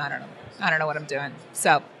box. And I don't know what I'm doing.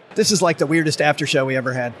 So this is like the weirdest after show we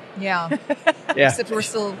ever had. yeah. Yeah. Except we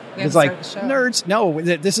it's like the show. Nerds. No,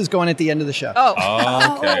 this is going at the end of the show.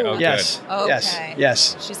 Oh. Okay. Oh, yes. good. Okay.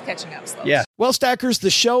 Yes. She's catching up slowly. Yeah. Well, Stackers, the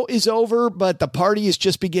show is over, but the party is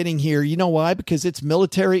just beginning here. You know why? Because it's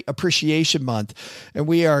Military Appreciation Month, and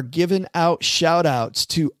we are giving out shout outs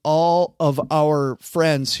to all of our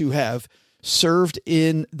friends who have served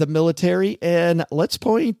in the military. And let's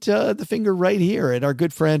point the finger right here at our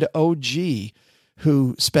good friend OG,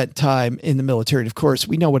 who spent time in the military. And of course,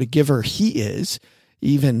 we know what a giver he is,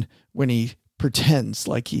 even when he pretends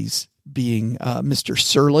like he's being Mr.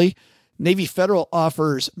 Surly. Navy Federal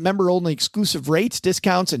offers member-only exclusive rates,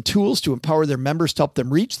 discounts, and tools to empower their members to help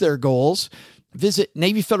them reach their goals. Visit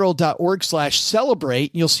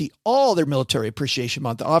NavyFederal.org/celebrate, and you'll see all their Military Appreciation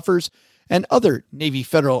Month offers and other Navy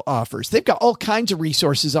Federal offers. They've got all kinds of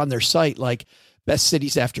resources on their site, like best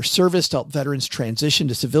cities after service to help veterans transition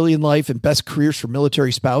to civilian life, and best careers for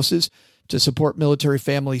military spouses to support military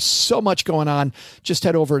families. So much going on. Just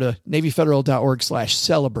head over to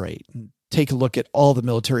NavyFederal.org/celebrate and take a look at all the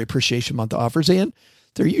Military Appreciation Month offers and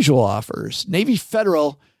their usual offers. Navy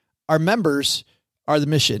Federal, our members are the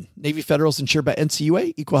mission. Navy Federal is insured by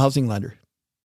NCUA, Equal Housing Lender.